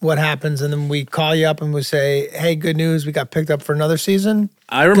with what happens, and then we call you up and we say, "Hey, good news! We got picked up for another season."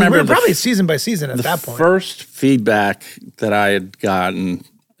 I remember we were probably season by season at that point. First feedback that I had gotten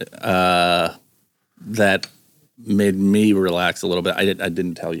that made me relax a little bit. I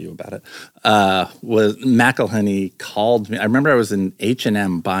didn't tell you about it. Was McElhenney called me. I remember I was in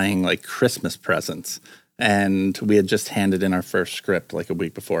H&M buying like Christmas presents, and we had just handed in our first script like a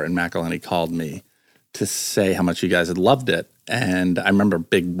week before, and McElhenney called me to say how much you guys had loved it. And I remember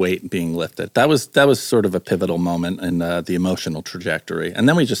big weight being lifted. That was sort of a pivotal moment in the emotional trajectory. And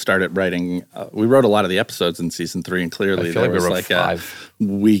then we just started writing. We wrote a lot of the episodes in season 3, and clearly I feel there like we was wrote like 5.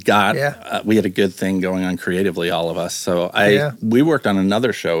 we had a good thing going on creatively, all of us. So we worked on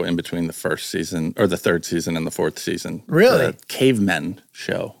another show in between the first season or the third season and the fourth season. Really? The Cavemen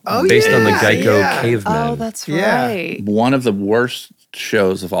show. Oh, Based on the yeah, Geico yeah. Caveman. Oh, that's Yeah. right. One of the worst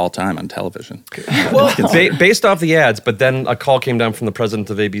shows of all time on television. Based off the ads, but then a call came down from the president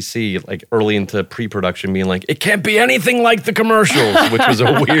of ABC, like early into pre-production, being like, "It can't be anything like the commercials," which was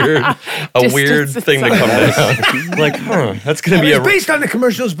a weird thing to come down. Like, that's gonna be It's based on the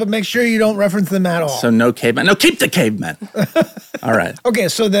commercials, but make sure you don't reference them at all. So no cavemen. No, keep the cavemen. All right. Okay,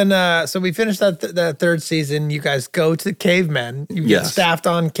 so then, so we finished that third season. You guys go to Cavemen. You get Yes. staffed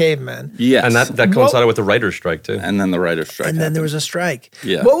on Cavemen. Yes. and that coincided with the writer's strike too. And then the writer's strike. And then happened. there was a strike.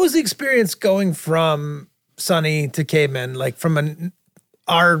 Yeah. What was the experience going from Sunny to Cavemen? Like from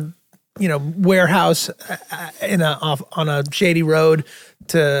our warehouse on a shady road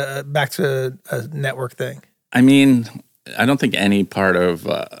to back to a network thing? I mean, I don't think any part of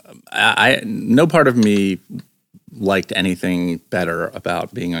no part of me liked anything better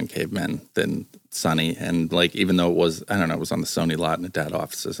about being on Cavemen than Sunny. And like, even though it was, I don't know, it was on the Sony lot and at dad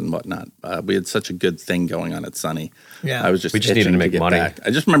offices and whatnot, we had such a good thing going on at Sunny. Yeah. I was just We just itching needed to make get money. back.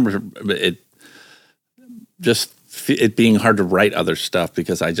 I just remember it being hard to write other stuff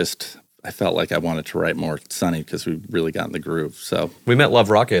because I felt like I wanted to write more Sunny because we really got in the groove. So We met Love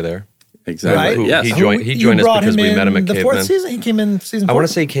Roque there. exactly, Right? yes. He joined You us brought because him we met him in at the Caveman. fourth season. He came in season 4. I want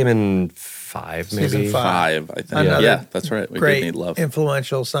to say he came in 5, maybe. Season 5. 5, I think. Another Yeah, that's right. We great, did need love.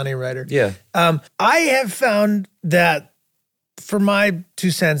 influential Sunny writer. Yeah. I have found that, for my 2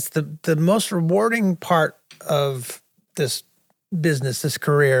 cents, the most rewarding part of this business, this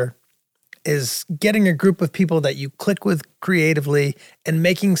career, is getting a group of people that you click with creatively and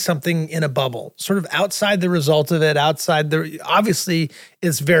making something in a bubble, sort of outside the result of it, obviously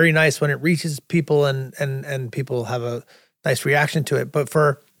it's very nice when it reaches people and people have a nice reaction to it, but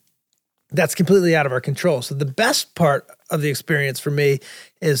that's completely out of our control. So the best part of the experience for me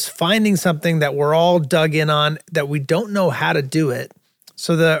is finding something that we're all dug in on, that we don't know how to do it.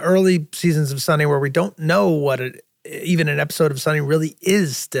 So the early seasons of Sunny, where we don't know what even an episode of Sunny really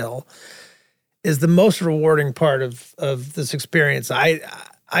is still, is the most rewarding part of this experience.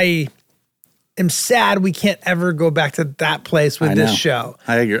 I am sad we can't ever go back to that place with this show.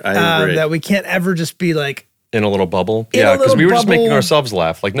 I agree. I agree. That we can't ever just be like, In a little bubble. In a Yeah, because little we were just making bubble. ourselves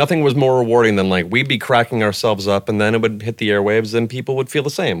laugh. Like nothing was more rewarding than like we'd be cracking ourselves up and then it would hit the airwaves and people would feel the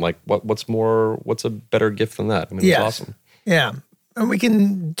same. Like what's a better gift than that? I mean, Yes. it's awesome. Yeah. And we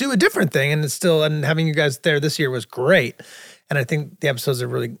can do a different thing. And having you guys there this year was great. And I think the episodes are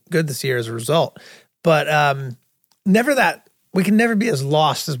really good this year as a result. But we can never be as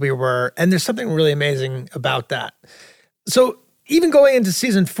lost as we were. And there's something really amazing about that. So even going into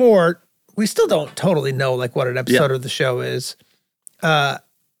season 4, we still don't totally know like what an episode of the show is.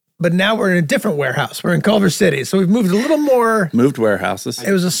 But now we're in a different warehouse. We're in Culver City. So we've moved a little more. Moved warehouses.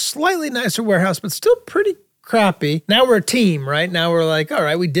 It was a slightly nicer warehouse, but still pretty crappy. Now we're a team, right? Now we're like, all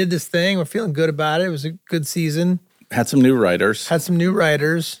right, we did this thing. We're feeling good about it. It was a good season. Had some new writers. Had some new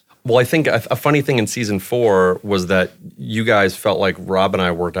writers. Well, I think a funny thing in season 4 was that you guys felt like Rob and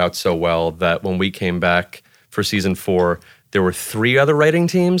I worked out so well that when we came back for season 4, there were 3 other writing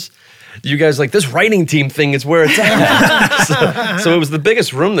teams. You guys like, this writing team thing is where it's at. so it was the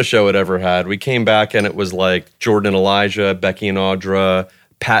biggest room the show had ever had. We came back and it was like Jordan and Elijah, Becky and Audra,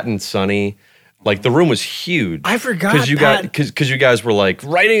 Pat and Sunny. Like the room was huge. I forgot because you guys were like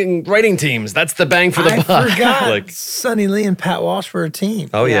writing teams. That's the bang for the buck. I forgot like, Sonny Lee and Pat Walsh were a team.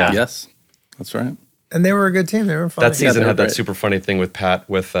 oh yeah. Yes, that's right. And they were a good team. They were fun. That season they were had that great. super funny thing with Pat.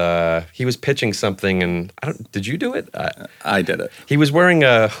 With he was pitching something, and did you do it? I did it. He was wearing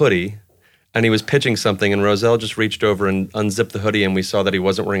a hoodie, and he was pitching something, and Rosell just reached over and unzipped the hoodie, and we saw that he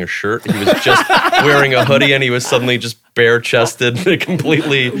wasn't wearing a shirt. He was just wearing a hoodie, and he was suddenly just bare-chested. It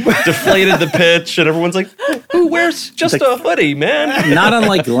completely deflated the pitch, and everyone's like, who wears just a hoodie, man? Not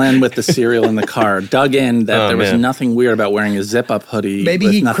unlike Glenn with the cereal in the car, dug in that there was nothing weird about wearing a zip-up hoodie. Maybe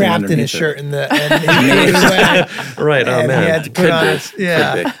with he nothing crapped in his underneath it. shirt and he made it wet. Right, oh, And man. he had to put Could on be. his,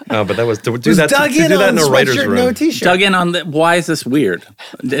 yeah. Could be. Oh, but that was to do Was that dug to do in that on in a writer's sweatshirt, room. no t-shirt. Dug in on why is this weird?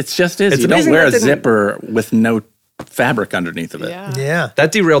 It's just is. It's You don't amazing wear a that didn't- zipper with no fabric underneath of it. Yeah.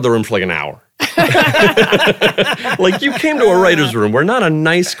 That derailed the room for like an hour. Like, you came to a writer's room. We're not a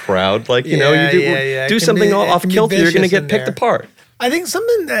nice crowd. Like, you know, you do, It do can something be- it off can be kilter, you're going to vicious get in picked there. apart. I think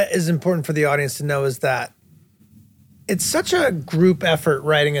something that is important for the audience to know is that it's such a group effort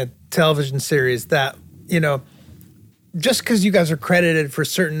writing a television series that, you know, just because you guys are credited for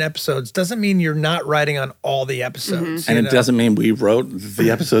certain episodes doesn't mean you're not writing on all the episodes. And you it know? doesn't mean we wrote the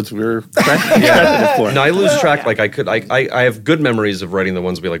episodes we were credited for. No, I lose track. Like, I have good memories of writing the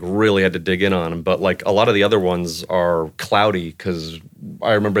ones we like really had to dig in on, but like a lot of the other ones are cloudy because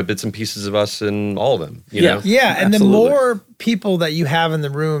I remember bits and pieces of us in all of them. You know? Yeah, and Absolutely. the more people that you have in the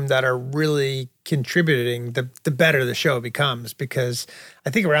room that are really contributing, the better the show becomes. Because I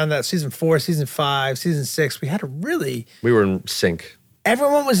think around that season 4, season 5, season 6, we had a really We were in sync.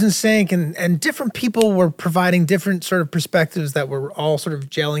 everyone was in sync, and different people were providing different sort of perspectives that were all sort of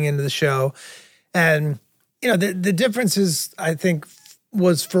gelling into the show. And you know, the difference is, I think,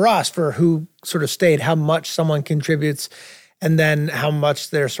 was for us, for who sort of stayed, how much someone contributes, and then how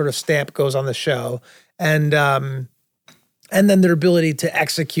much their sort of stamp goes on the show, and then their ability to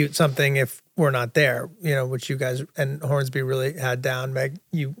execute something if we're not there, you know, which you guys and Hornsby really had down. Meg,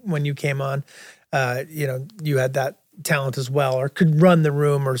 when you came on, you know, you had that talent as well, or could run the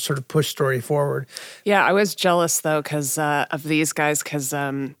room or sort of push story forward. Yeah, I was jealous though because of these guys because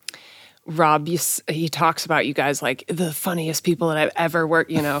Rob, he talks about you guys like the funniest people that I've ever worked,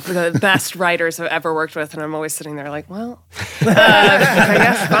 you know, the best writers I've ever worked with. And I'm always sitting there like, well, I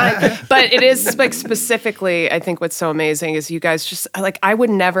guess fine. But it is like specifically, I think what's so amazing is you guys just like, I would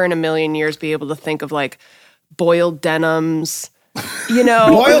never in a million years be able to think of like boiled denims, you know.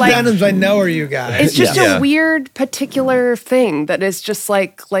 Boiled like, denims, I know, are you guys. it's just Yeah. a weird particular thing that is just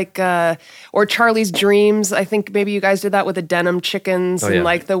like or Charlie's Dreams. I think maybe you guys did that with the denim chickens and yeah.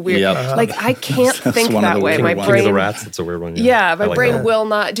 like the weird. Yep. Like I can't think one of that the way. weird My ones. King of the brain. Rats, that's a weird one. Yeah, my I like brain that. will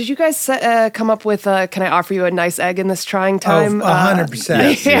not. Did you guys come up with? Can I offer you a nice egg in this trying time?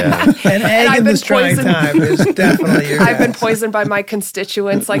 100%. Yeah. An egg I've in been this trying poisoned. time is definitely your I've been guys. poisoned by my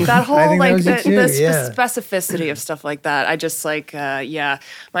constituents. Like that whole think that like was the, it too, the yeah. specificity of stuff like that. I just like yeah.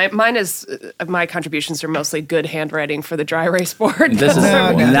 Mine is my contributions are mostly good handwriting for the dry erase board. This is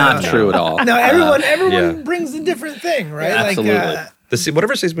No, not no. true at all. No, everyone Yeah. brings a different thing, right? Absolutely.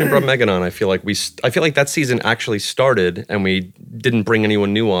 Whatever season we brought Megan on, I feel like that season actually started and we didn't bring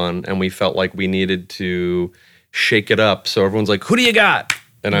anyone new on, and we felt like we needed to shake it up. So everyone's like, "Who do you got?"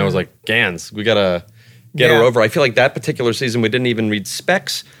 And I was like, "Gans, we gotta get her Yeah. over." I feel like that particular season we didn't even read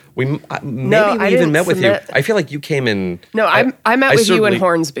specs. Maybe I we didn't even met with you. submit. I feel like you came in. No, I met with you certainly- in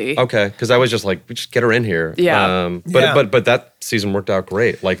Hornsby. Okay, because I was just like, we just get her in here. Yeah. But that season worked out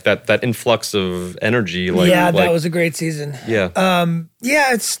great. Like that influx of energy. Like that like, was a great season. yeah.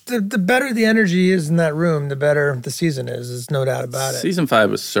 Yeah, it's the better the energy is in that room, the better the season is. There's no doubt about it. Season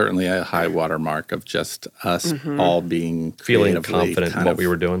 5 was certainly a high water mark of just us all being Feeling creatively confident in kind what of we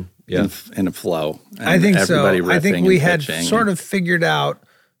were doing. Yeah. in a flow. And I think so. everybody I think riffing we and had pitching sort and- of figured out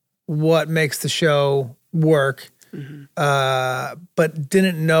what makes the show work, but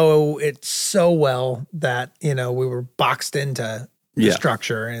didn't know it so well that, you know, we were boxed into the Yeah.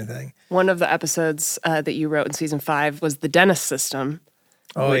 structure or anything. One of the episodes that you wrote in season 5 was the dentist system,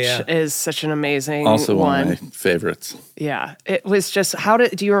 Oh, which yeah. is such an amazing also one. one of my favorites. Yeah, it was just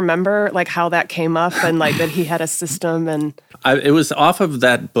do you remember like how that came up and like that he had a system and It was off of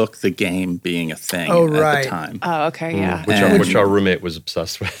that book, The Game, being a thing Oh, at right. the time. oh okay yeah Which our roommate was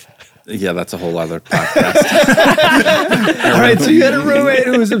obsessed with. Yeah, that's a whole other podcast. All right, so you had a roommate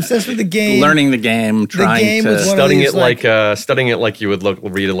who was obsessed with the game. Learning the game, trying game to was one of Studying these, it studying it like you would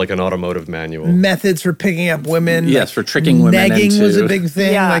read it like an automotive manual. methods for picking up women. Yes, for tricking women Negging was a into- big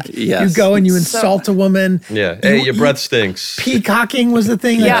thing. Yeah. Like Yes. you go and you insult a woman. Yeah. Hey, your breath stinks. Peacocking was the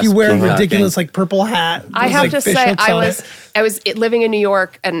thing. Like Yes, you wear a peacocking. ridiculous like purple hat. I with, have like, to fish say hooks I on was it. living in New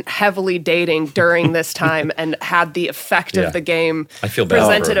York and heavily dating during this time and had the effect Yeah. of the game I feel bad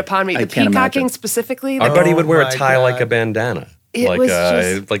presented for her. upon me. I The can't peacocking imagine. specifically, Our buddy would wear a my tie like God. a bandana. It like was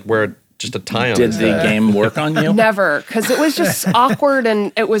just- like wear just a tie on Did his the head. game work on you? Never, because it was just awkward,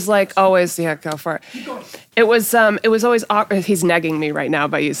 and it was like always, yeah, go for it. It was always awkward. He's negging me right now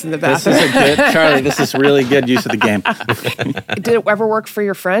by using the This bathroom. is a good, Charlie. This is really good use of the game. Did it ever work for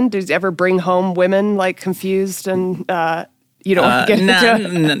your friend? Did you ever bring home women like confused and you don't want to get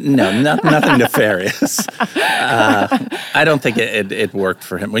into it? Nothing nefarious. I don't think it worked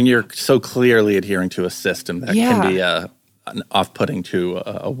for him. When you're so clearly adhering to a system, that can be off-putting to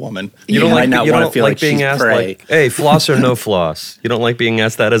a woman. You don't might not want to feel like being she's asked prey. like, "Hey, floss or no floss?" You don't like being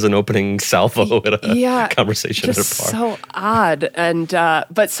asked that as an opening salvo at a conversation at a bar. Just so odd. And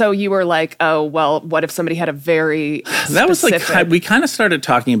but so you were like, oh well, what if somebody had a very That was like specific- we kind of started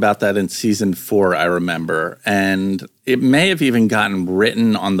talking about that in season 4, I remember, and it may have even gotten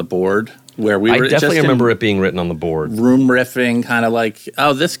written on the board where we were. I definitely just remember it being written on the board. room riffing, kind of like,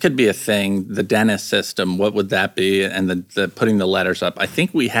 oh, this could be a thing. The dentist system, what would that be? And the putting the letters up. I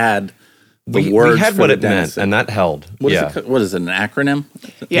think we had the words we had for what the it meant, dentist. and that held. What is yeah. it? What is it? An acronym?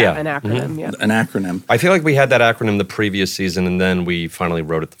 yeah. an acronym, yeah. An acronym. I feel like we had that acronym the previous season, and then we finally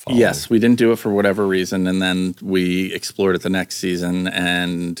wrote it the following. Yes, we didn't do it for whatever reason, and then we explored it the next season,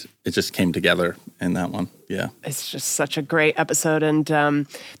 and it just came together in that one. Yeah. It's just such a great episode, and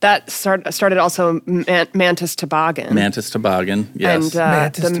that started also Mantis Toboggan. Mantis Toboggan, yes. And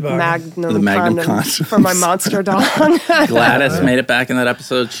Mantis the Toboggan. Magnum, The Magnum Condom Condom. for my monster dog. Gladys made it back in that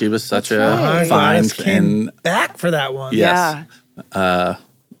episode. She was such a right. Gladys find. came And back for that one. yes, Yeah.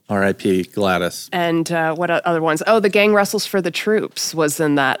 R.I.P. Gladys. And what other ones? Oh, the gang wrestles for the troops was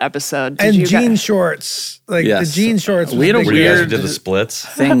in that episode. Did And you jean guys- shorts, like Yes. the jean shorts. We had a was Were big. you guys who Weird. did the splits?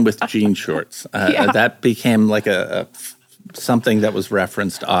 Thing with jean shorts. Yeah. That became like a something that was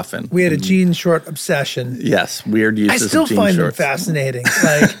referenced often. We had a jean short obsession. Yes, weird I uses still of jean find shorts. them fascinating.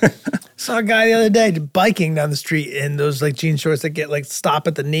 Like, saw a guy the other day biking down the street in those like jean shorts that get like stop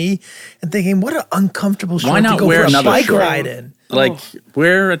at the knee, and thinking, what an uncomfortable short Why not to go wear for a another bike short? ride in. Like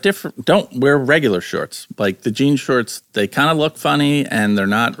don't wear regular shorts. Like the jean shorts, they kind of look funny and they're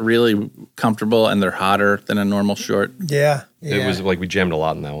not really comfortable and they're hotter than a normal short. Yeah, It was like we jammed a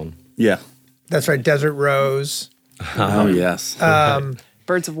lot in that one. Yeah. that's right. Desert Rose. Oh yes.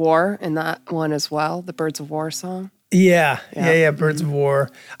 Birds of War in that one as well? The Birds of War song? Yeah. Yeah. Birds of War.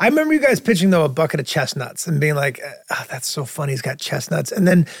 I remember you guys pitching though a bucket of chestnuts and being like, oh, "That's so funny. He's got chestnuts." And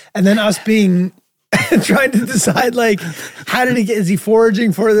then us being trying to decide like, how did he get? Is he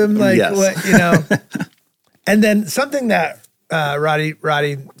foraging for them? Like Yes. what you know? And then something that Roddy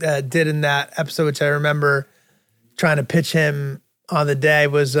did in that episode, which I remember trying to pitch him on the day,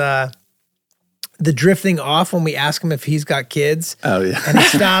 was the drifting off when we ask him if he's got kids. Oh yeah. And he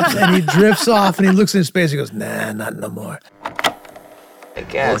stops and he drifts off and he looks into space and he goes, "Nah, not no more." I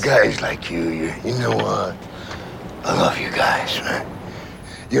guess. Well, guys like you know what? I love you guys, man.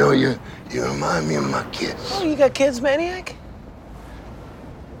 You know, you remind me of my kids. Oh, you got kids, Maniac?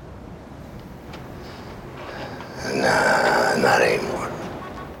 Nah, not anymore.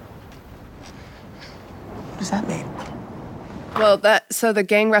 What does that mean? Well, so the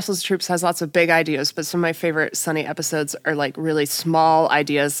Gang Wrestles Troops has lots of big ideas, but some of my favorite Sunny episodes are like really small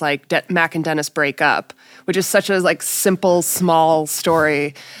ideas, like Mac and Dennis break up, which is such a like simple, small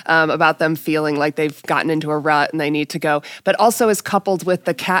story about them feeling like they've gotten into a rut and they need to go, but also is coupled with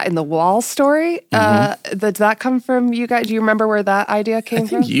the cat in the wall story. Did that come from you guys? Do you remember where that idea came I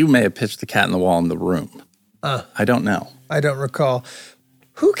think from? you may have pitched the cat in the wall in the room. I don't know. I don't recall.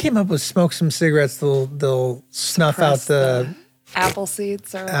 Who came up with smoke some cigarettes? They'll snuff out the Apple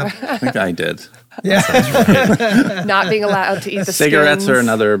seeds or I think I did. yeah. not being allowed to eat the Cigarettes skins. are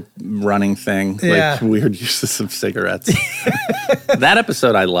another running thing. Yeah. Like weird uses of cigarettes. That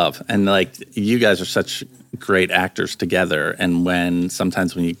episode I love. And like you guys are such great actors together. And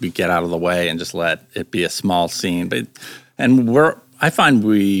sometimes when we get out of the way and just let it be a small scene. I find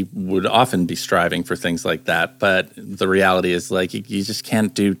we would often be striving for things like that. But the reality is like you just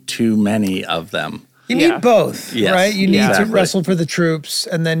can't do too many of them. You Yeah. need both, Yes, right? You need exactly. to wrestle for the troops,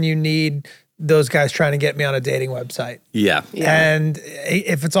 and then you need those guys trying to get me on a dating website. Yeah. And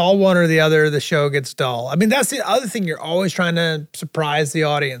if it's all one or the other, the show gets dull. I mean, that's the other thing. You're always trying to surprise the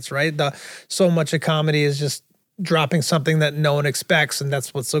audience, right? So much of comedy is just dropping something that no one expects. And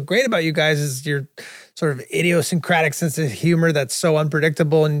that's what's so great about you guys is your sort of idiosyncratic sense of humor that's so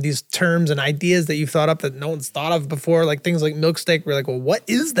unpredictable, and these terms and ideas that you've thought up that no one's thought of before, like things like milk steak. We're like, well, what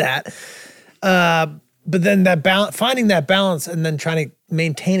is that? But then finding that balance and then trying to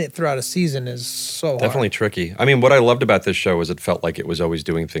maintain it throughout a season is so Definitely hard. tricky. I mean, what I loved about this show is it felt like it was always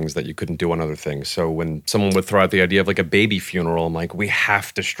doing things that you couldn't do on other things. So when someone would throw out the idea of like a baby funeral, I'm like, we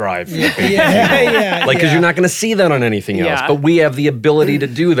have to strive for a baby funeral. Like, because you're not going to see that on anything else. Yeah. But we have the ability to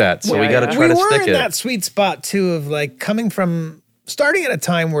do that. So we got to try to We were stick in it. that sweet spot too of like coming from starting at a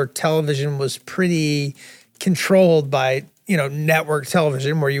time where television was pretty controlled by, network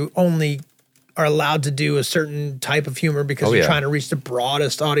television where you only are allowed to do a certain type of humor because you're trying to reach the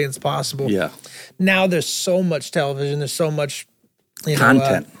broadest audience possible. Yeah. Now there's so much television, there's so much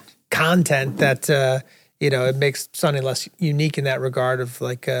Content. that it makes Sunny less unique in that regard of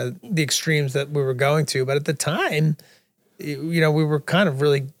like the extremes that we were going to. But at the time, we were kind of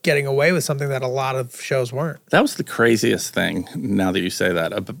really getting away with something that a lot of shows weren't. That was the craziest thing, now that you say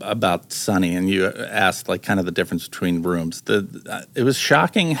that, about Sunny, and you asked like kind of the difference between rooms. It was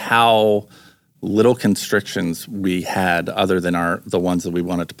shocking how little constrictions we had other than the ones that we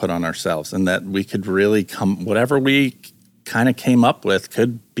wanted to put on ourselves, and that we could really whatever we kind of came up with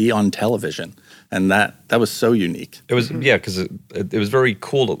could be on television. And that was so unique. It was, because it was very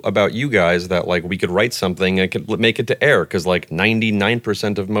cool about you guys that like we could write something and could make it to air, because like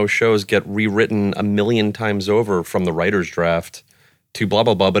 99% of most shows get rewritten a million times over from the writer's draft to blah,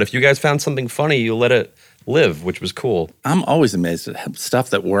 blah, blah. But if you guys found something funny, you let it live, which was cool. I'm always amazed at stuff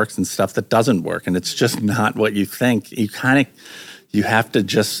that works and stuff that doesn't work. And it's just not what you think. You have to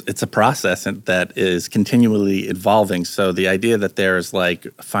it's a process that is continually evolving. So the idea that there's like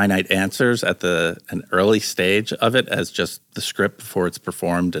finite answers at an early stage of it as just the script before it's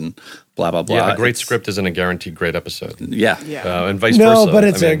performed and blah, blah, blah. Yeah, a great script isn't a guaranteed great episode. Yeah. And vice versa. No, but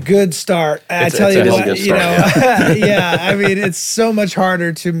it's a good start. I tell you what, I mean, it's so much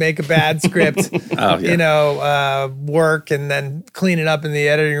harder to make a bad script, work and then clean it up in the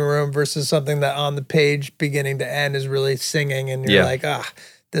editing room versus something that on the page, beginning to end, is really singing, and you're like,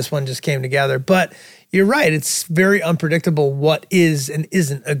 this one just came together. But you're right; it's very unpredictable what is and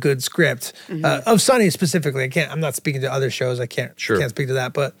isn't a good script. Of Sunny specifically, I'm not speaking to other shows. I can't speak to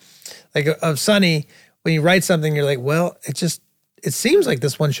that, but like of Sunny, when you write something, you're like, well, it seems like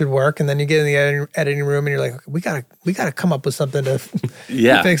this one should work, and then you get in the editing room and you're like, we gotta come up with something to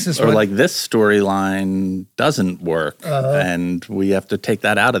fix this or one. like this storyline doesn't work, and we have to take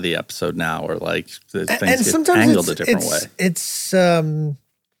that out of the episode now, or like things get angled a different way. It's the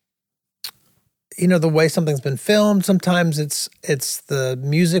way something's been filmed. Sometimes it's the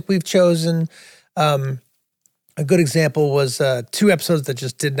music we've chosen. A good example was 2 episodes that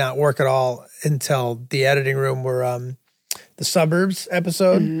just did not work at all until the editing room were the Suburbs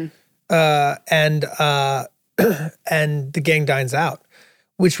episode and The Gang Dines Out,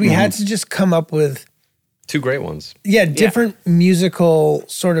 which we had to just come up with 2 great ones. Yeah, different musical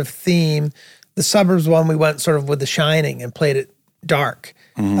sort of theme. The Suburbs one, we went sort of with The Shining and played it dark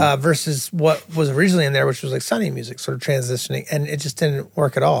versus what was originally in there, which was like sunny music, sort of transitioning, and it just didn't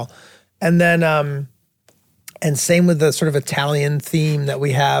work at all. And then, and same with the sort of Italian theme that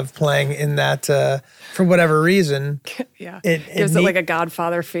we have playing in that, for whatever reason. It gives it like a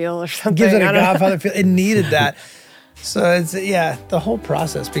Godfather feel or something. Gives it a Godfather feel. It needed that. So it's, the whole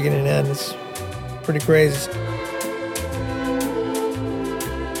process, beginning to end, is pretty crazy.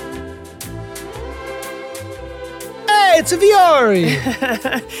 It's a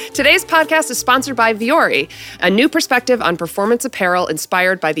Viore. Today's podcast is sponsored by Viore, a new perspective on performance apparel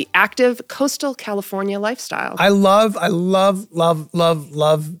inspired by the active coastal California lifestyle. I love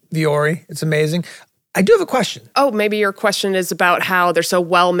Viore. It's amazing. I do have a question. Oh, maybe your question is about how they're so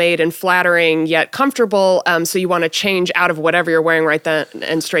well made and flattering yet comfortable. So you want to change out of whatever you're wearing right then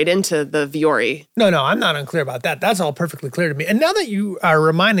and straight into the Viore. No, I'm not unclear about that. That's all perfectly clear to me. And now that you are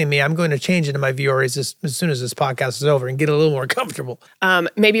reminding me, I'm going to change into my Viores as soon as this podcast is over and get a little more comfortable.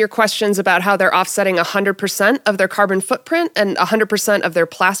 Maybe your question's about how they're offsetting 100% of their carbon footprint and 100% of their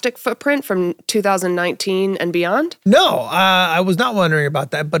plastic footprint from 2019 and beyond? No, I was not wondering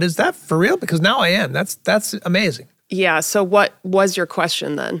about that. But is that for real? Because now I am. That's amazing. Yeah, so what was your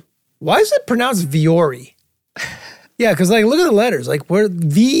question then? Why is it pronounced Viore? Yeah, because like look at the letters. Like we're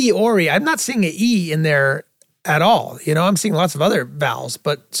Viore. I'm not seeing an E in there at all. I'm seeing lots of other vowels,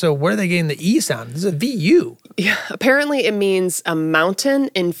 but so where are they getting the E sound? This is a VU. Yeah, apparently it means a mountain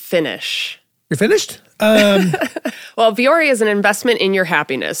in Finnish. You're finished? Well, Viore is an investment in your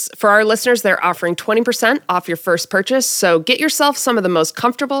happiness. For our listeners, they're offering 20% off your first purchase. So get yourself some of the most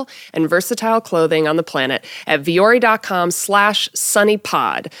comfortable and versatile clothing on the planet at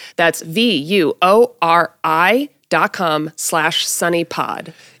Viore.com/sunnypod. That's VUORI.com/sunnypod.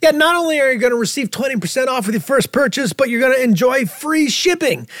 thedream.com/sunnypod. Yeah, not only are you going to receive 20% off with your first purchase, but you're going to enjoy free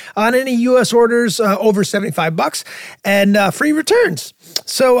shipping on any U.S. orders over $75 and free returns.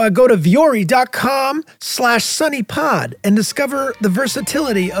 So go to Vuori.com/sunnypod and discover the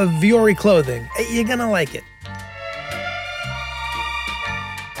versatility of Vuori clothing. You're going to like it.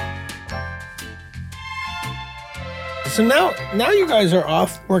 So now you guys are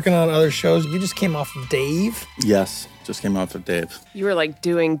off working on other shows. You just came off of Dave. Yes, just came off of Dave. You were like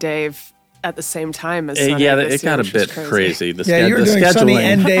doing Dave at the same time as Sunny. Yeah, this it got year, a which was bit crazy. You were doing Sunny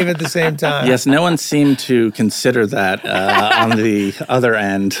and Dave at the same time. Yes, no one seemed to consider that on the other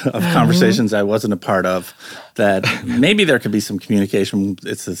end of conversations I wasn't a part of, that maybe there could be some communication.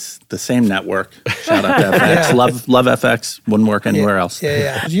 It's the same network. Shout out to FX. Love FX. Wouldn't work anywhere else.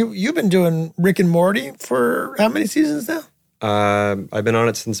 Yeah. You've been doing Rick and Morty for how many seasons now? I've been on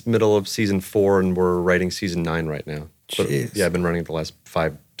it since middle of season 4, and we're writing season 9 right now. But, Jeez. yeah, I've been running the last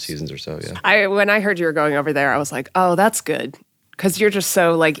 5 seasons or so, yeah. When I heard you were going over there, I was like, oh, that's good. Because you're just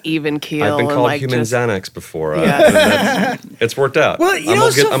so like even keel. I've been and, called like, human just, Xanax before. Yeah. It's worked out. Well, you know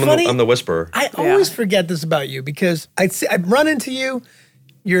what's so funny? I'm the whisperer. I always forget this about you because I'd run into you.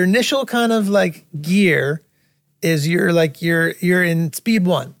 Your initial kind of like gear is you're in speed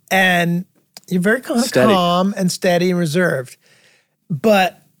 1 and you're very kind of calm and steady and reserved.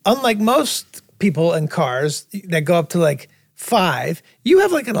 But unlike most people in cars that go up to like 5, you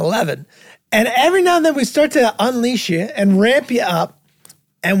have like an 11. And every now and then we start to unleash you and ramp you up.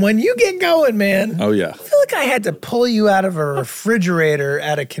 And when you get going, man, Oh, yeah. I feel like I had to pull you out of a refrigerator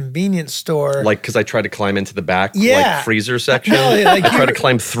at a convenience store. Like, because I tried to climb into the back, Yeah. like, freezer section. No, like I tried to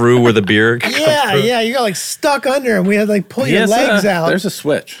climb through where the beer comes through. You got like stuck under and we had to like pull your legs out. There's a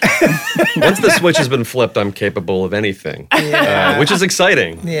switch. Once the switch has been flipped, I'm capable of anything, which is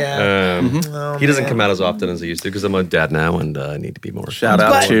exciting. Yeah. He doesn't come out as often as he used to because I'm a dad now and I need to be more. Shout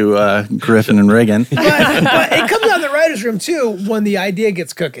out to Griffin and Reagan. but it comes out in the writer's room too when the idea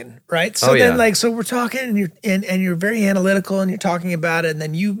gets cooking, right? So so we're talking and you're very analytical and you're talking about it and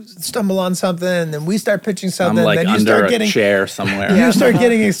then you stumble on something and then we start pitching something. I'm like then you under start a getting chair somewhere. You start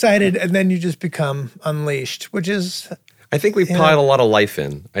getting excited and then you just become unleashed, which is I think we've piled a lot of life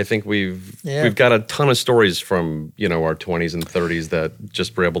in. I think we've got a ton of stories from our 20s and 30s that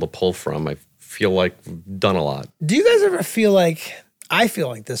just we're able to pull from. I feel like we've done a lot. Do you guys ever feel like I feel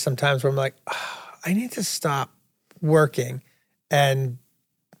like this sometimes where I'm like, I need to stop working and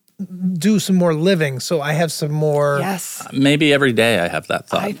do some more living so I have some more. Yes. Maybe every day I have that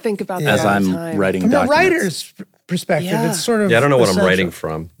thought. I think about that as all the I'm time. writing From a documents. writer's perspective, it's sort of I don't know what I'm essential. writing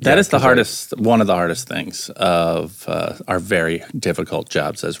from. That is the hardest, one of the hardest things of our very difficult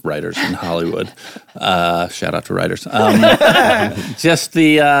jobs as writers in Hollywood. Shout out to writers. Just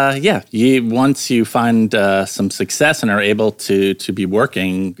once you find some success and are able to be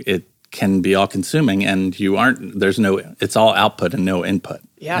working, it can be all consuming and it's all output and no input.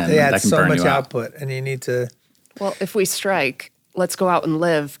 Yeah. And Yeah, that it's can so burn much you out. output and you need to. Well, if we strike, let's go out and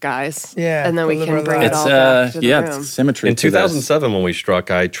live, guys. Yeah, And then we live can our bring lives. it all back to the room. it's symmetry. In to this. 2007, when we struck,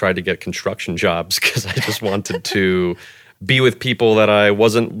 I tried to get construction jobs because I just wanted to be with people that I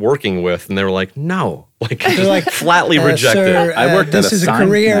wasn't working with, and they were like, "No," They're like, flatly rejected. Sir, I worked at this a is a sign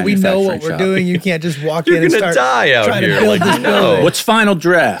career. We know what manufacturing we're shop. doing. You can't just walk You're in and gonna start die out trying here. to build Like, this no. building. What's final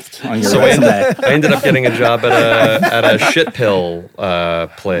draft on your So resume? I ended up getting a job at a shit pill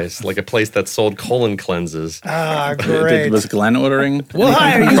place, like a place that sold colon cleanses. Ah, great. Was Glenn ordering? We'll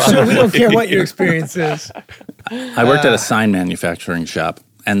hire you, sir. We don't care what your experience is. I worked at a sign manufacturing shop,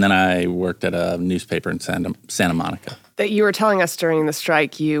 and then I worked at a newspaper in Santa Monica. That you were telling us during the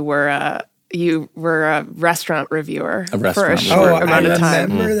strike, you were a restaurant reviewer A restaurant for a short reviewer. amount I of time.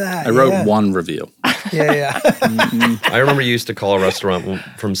 remember that. I wrote yeah. one review. Yeah. I remember you used to call a restaurant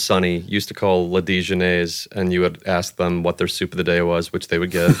from Sunny, you used to call Le Dijonais, and you would ask them what their soup of the day was, which they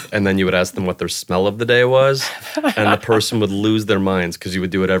would give, and then you would ask them what their smell of the day was, and the person would lose their minds because you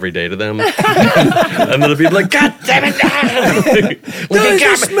would do it every day to them. And then they'd be like, God damn it!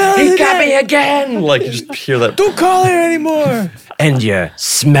 He got me again! Like, you just hear that. Don't call here anymore. And your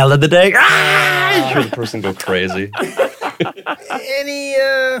smell of the day. Ah! You hear the person go crazy. Any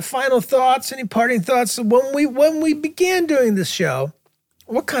final thoughts? Any parting thoughts? When we began doing this show,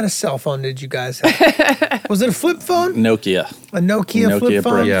 what kind of cell phone did you guys have? Was it a flip phone? Nokia. A Nokia flip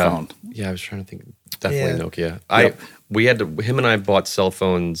phone? brick Yeah. phone. Yeah, I was trying to think. Definitely Nokia. Him and I bought cell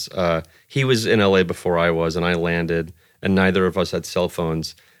phones. He was in LA before I was, and I landed, and neither of us had cell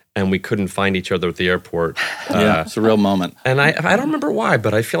phones, and we couldn't find each other at the airport. Yeah, it's a real moment. And I don't remember why,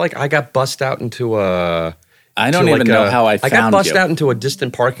 but I feel like I got bussed out into a I don't even know how I found you. I got bussed out into a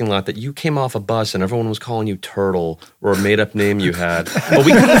distant parking lot that you came off a bus and everyone was calling you Turtle or a made-up name you had. But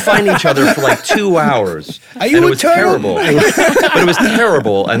we couldn't find each other for like 2 hours. Are you and a it was turtle? terrible. But it was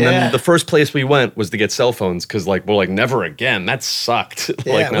terrible. And then the first place we went was to get cell phones because we're like, never again. That sucked.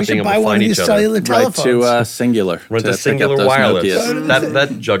 Like not we being should able buy to one of find these each other. cellular Right telephones. to Singular. Rent to a pick up Singular those wireless. Nokias.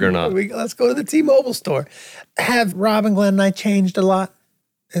 That juggernaut. Let's go to the T-Mobile store. Have Rob and Glenn and I changed a lot?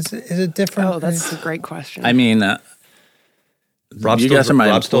 Is it different? Oh, that's a great question. I mean, Rob you still, guys are my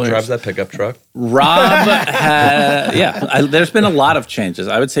Rob still employers. drives that pickup truck. Rob there's been a lot of changes.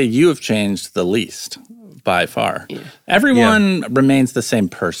 I would say you have changed the least by far. Yeah. Everyone remains the same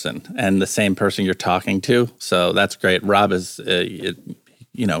person and the same person you're talking to. So that's great. Rob is,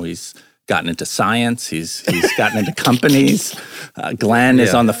 he's gotten into science. He's gotten into companies. Glenn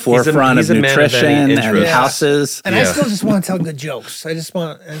is on the forefront of nutrition and houses. And I still just want to tell good jokes. I just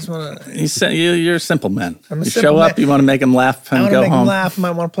want to. You're a simple man. I'm a you simple show up, man. you want to make them laugh and I want go to make home. them laugh.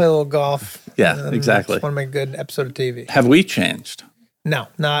 Might want to play a little golf. Yeah, exactly. Just want to make a good episode of TV. Have we changed? No,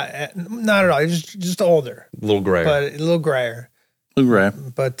 not at all. Just older, A little grayer. but a little grayer. Right.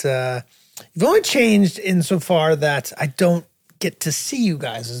 But you've only changed insofar that I don't get to see you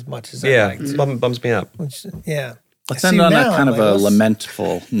guys as much as I like to. Bums me up. Which, Let's I end see on now, a kind I'm of a like,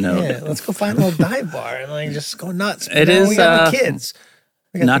 lamentful note. Yeah, let's go find a little dive bar and like just go nuts. It Now is, we got the kids.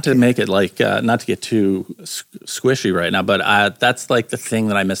 Not to make it like, not to get too squishy right now, but that's like the thing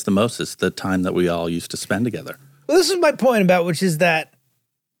that I miss the most is the time that we all used to spend together. Well, this is my point about, which is that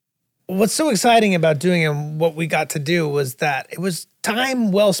what's so exciting about doing and what we got to do was that it was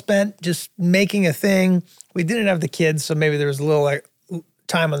time well spent just making a thing. We didn't have the kids, so maybe there was a little like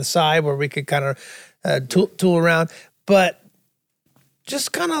time on the side where we could kind of tool around, but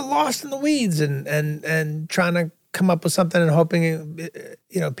just kind of lost in the weeds and trying to come up with something and hoping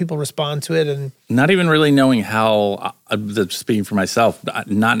people respond to it, and not even really knowing how. Speaking for myself,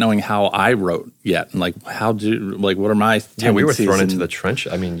 not knowing how I wrote yet, and like what are my tendencies? We were thrown into the trench.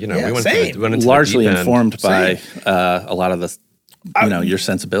 I mean, we went into largely the deep end. informed by a lot of the your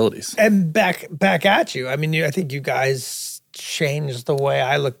sensibilities. And back at you. I mean, I think you guys changed the way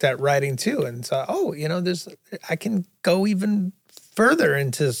I looked at writing too, and so I can go even further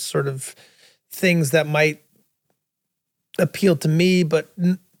into sort of things that might appeal to me, but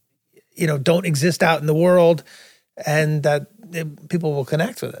don't exist out in the world, and that people will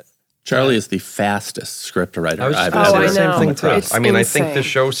connect with it. Charlie is the fastest script writer I've I ever was I the same know. thing too. It's I mean, I think the insane.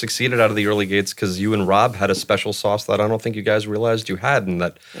 show succeeded out of the early gates because you and Rob had a special sauce that I don't think you guys realized you had, and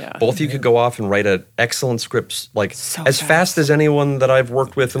that both of you could go off and write an excellent scripts like So as fast as anyone that I've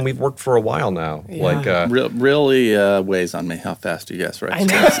worked with, and we've worked for a while now. Yeah. Like really weighs on me how fast you guys write. I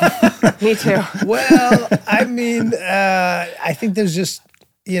know. Me too. Well, I mean, I think there's just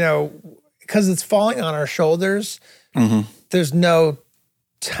because it's falling on our shoulders. Mm-hmm. There's no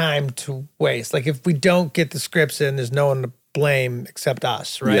time to waste. Like if we don't get the scripts in, there's no one to blame except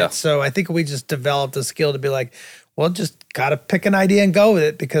us, right? Yeah. So I think we just developed a skill to be like, well, just gotta pick an idea and go with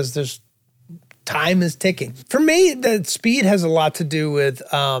it because there's time is ticking. For me, the speed has a lot to do with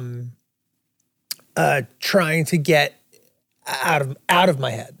trying to get out of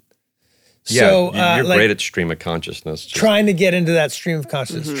my head. So you're great at stream of consciousness. Trying to get into that stream of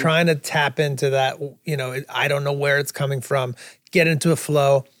consciousness, trying to tap into that, I don't know where it's coming from, get into a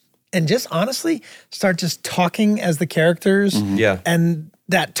flow, and just honestly start just talking as the characters. Yeah. And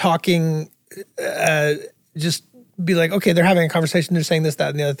that talking, just be like, okay, they're having a conversation, they're saying this, that,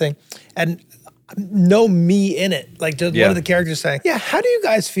 and the other thing. And know me in it. Like, just what are the characters saying? Yeah, how do you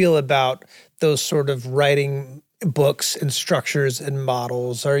guys feel about those sort of writing books and structures and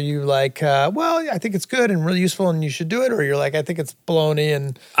models? Are you like, well, I think it's good and really useful and you should do it? Or you're like, I think it's baloney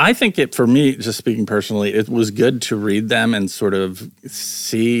and... I think for me, just speaking personally, it was good to read them and sort of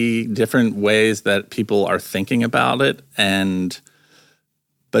see different ways that people are thinking about it,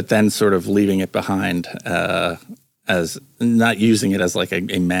 but then sort of leaving it behind as not using it as like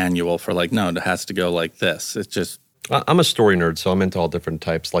a manual for like, no, it has to go like this. It's just... I'm a story nerd, so I'm into all different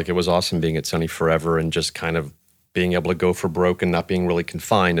types. Like it was awesome being at Sunny Forever and just kind of being able to go for broke and not being really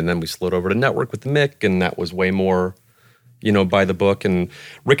confined. And then we slid over to Network with Mick, and that was way more, by the book. And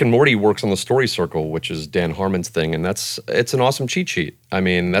Rick and Morty works on the Story Circle, which is Dan Harmon's thing, and it's an awesome cheat sheet. I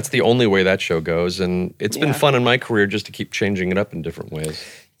mean, that's the only way that show goes, and it's been fun in my career just to keep changing it up in different ways.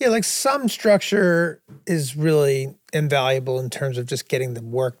 Yeah, like some structure is really invaluable in terms of just getting the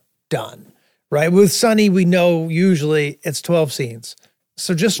work done, right? With Sunny, we know usually it's 12 scenes.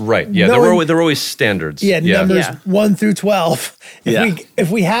 So just right, yeah, there were always standards. Yeah, numbers 1 through 12.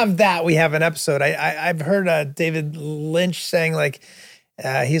 If we have that, we have an episode. I've heard David Lynch saying like,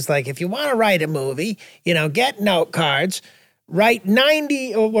 He's like, if you want to write a movie, get note cards, write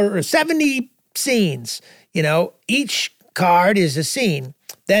 90 or 70 scenes. Each card is a scene.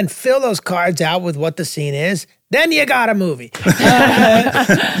 Then fill those cards out with what the scene is. Then you got a movie.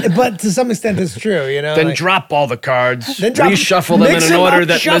 But to some extent, it's true, Then drop all the cards, Then drop- reshuffle them in mix an them order up,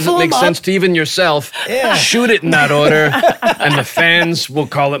 that doesn't shuffle make them sense up. to even yourself. Yeah. Shoot it in that order, and the fans will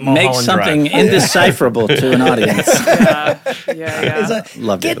call it Make Mulholland something Drive. indecipherable to an audience. It's like,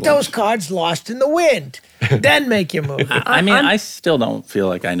 Love get David those cards lost in the wind. Then make your movie. I mean, I still don't feel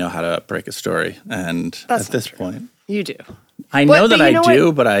like I know how to break a story. And That's at this not true. point, You do. I But- know but that you know I do,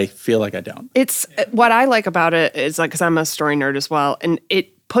 what? but I feel like I don't. It's what I like about it is like, because I'm a story nerd as well, and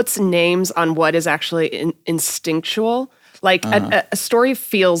it puts names on what is actually instinctual. Like a story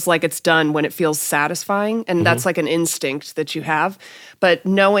feels like it's done when it feels satisfying, and that's like an instinct that you have. But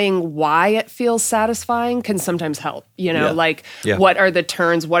knowing why it feels satisfying can sometimes help. Like what are the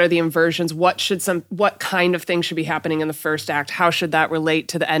turns? What are the inversions? What kind of thing should be happening in the first act? How should that relate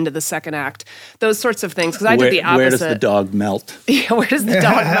to the end of the second act? Those sorts of things. Because I did the opposite. Where does the dog melt? Yeah, where does the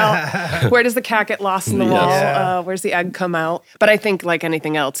dog melt? Where does the cat get lost in the wall? Yeah. Where's the egg come out? But I think, like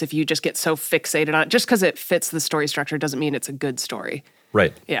anything else, if you just get so fixated on it, just because it fits the story structure doesn't mean it's a good story.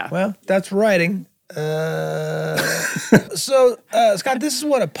 Right. Yeah. Well, that's writing. So, Scott, this is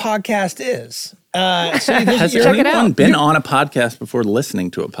what a podcast is. Has Check it anyone out. been on a podcast before listening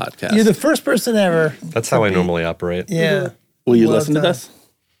to a podcast? You're the first person ever. That's how I normally operate. Yeah. Will you Well listen to done. this?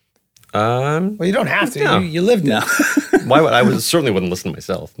 Well, you don't have to. No. You lived it. No. Why would I certainly wouldn't listen to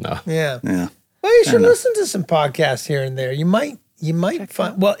myself? No. Yeah. Yeah. Well, you should listen to some podcasts here and there. You might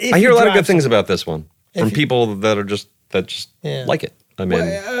find. Well, if I hear you a lot of drive good things about this one from you- people that just Yeah. like it. I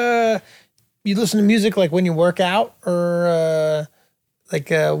mean, you listen to music like when you work out, or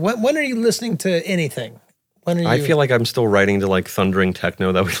when are you listening to anything? When are you? I feel like I'm still writing to like thundering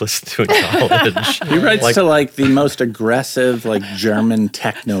techno that we listened to in college. He writes to like the most aggressive, like German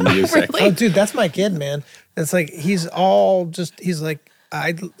techno music. Oh, dude, that's my kid, man. It's like he's like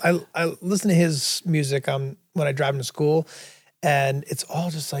I listen to his music when I drive him to school, and it's all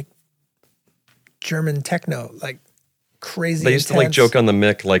just like German techno, like crazy. They used to like intense. joke on the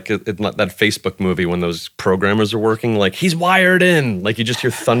mic, like that Facebook movie when those programmers are working, like he's wired in. Like you just hear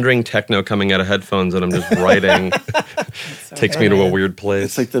thundering techno coming out of headphones, and I'm just writing. Takes me to a weird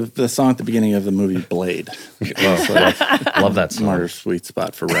place. It's like the song at the beginning of the movie Blade. Love that song. Marder's sweet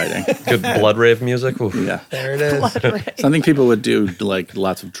spot for writing. Good blood rave music. Oof. Yeah. There it is. Something people would do like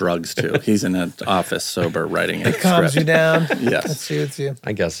lots of drugs too. He's in an office sober writing a Calms you script. down. Yes. Let's see what's you.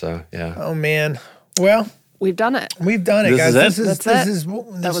 I guess so. Yeah. Oh man. Well, We've done it. we've done it, This guys. is it? That's This it. is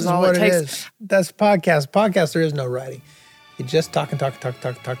That was is all what it takes. is. That's podcast. Podcast. There is no writing. You just talk and talk.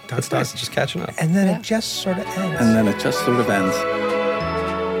 It's nice just catching up. And then it just sort of ends. And then it just sort of ends.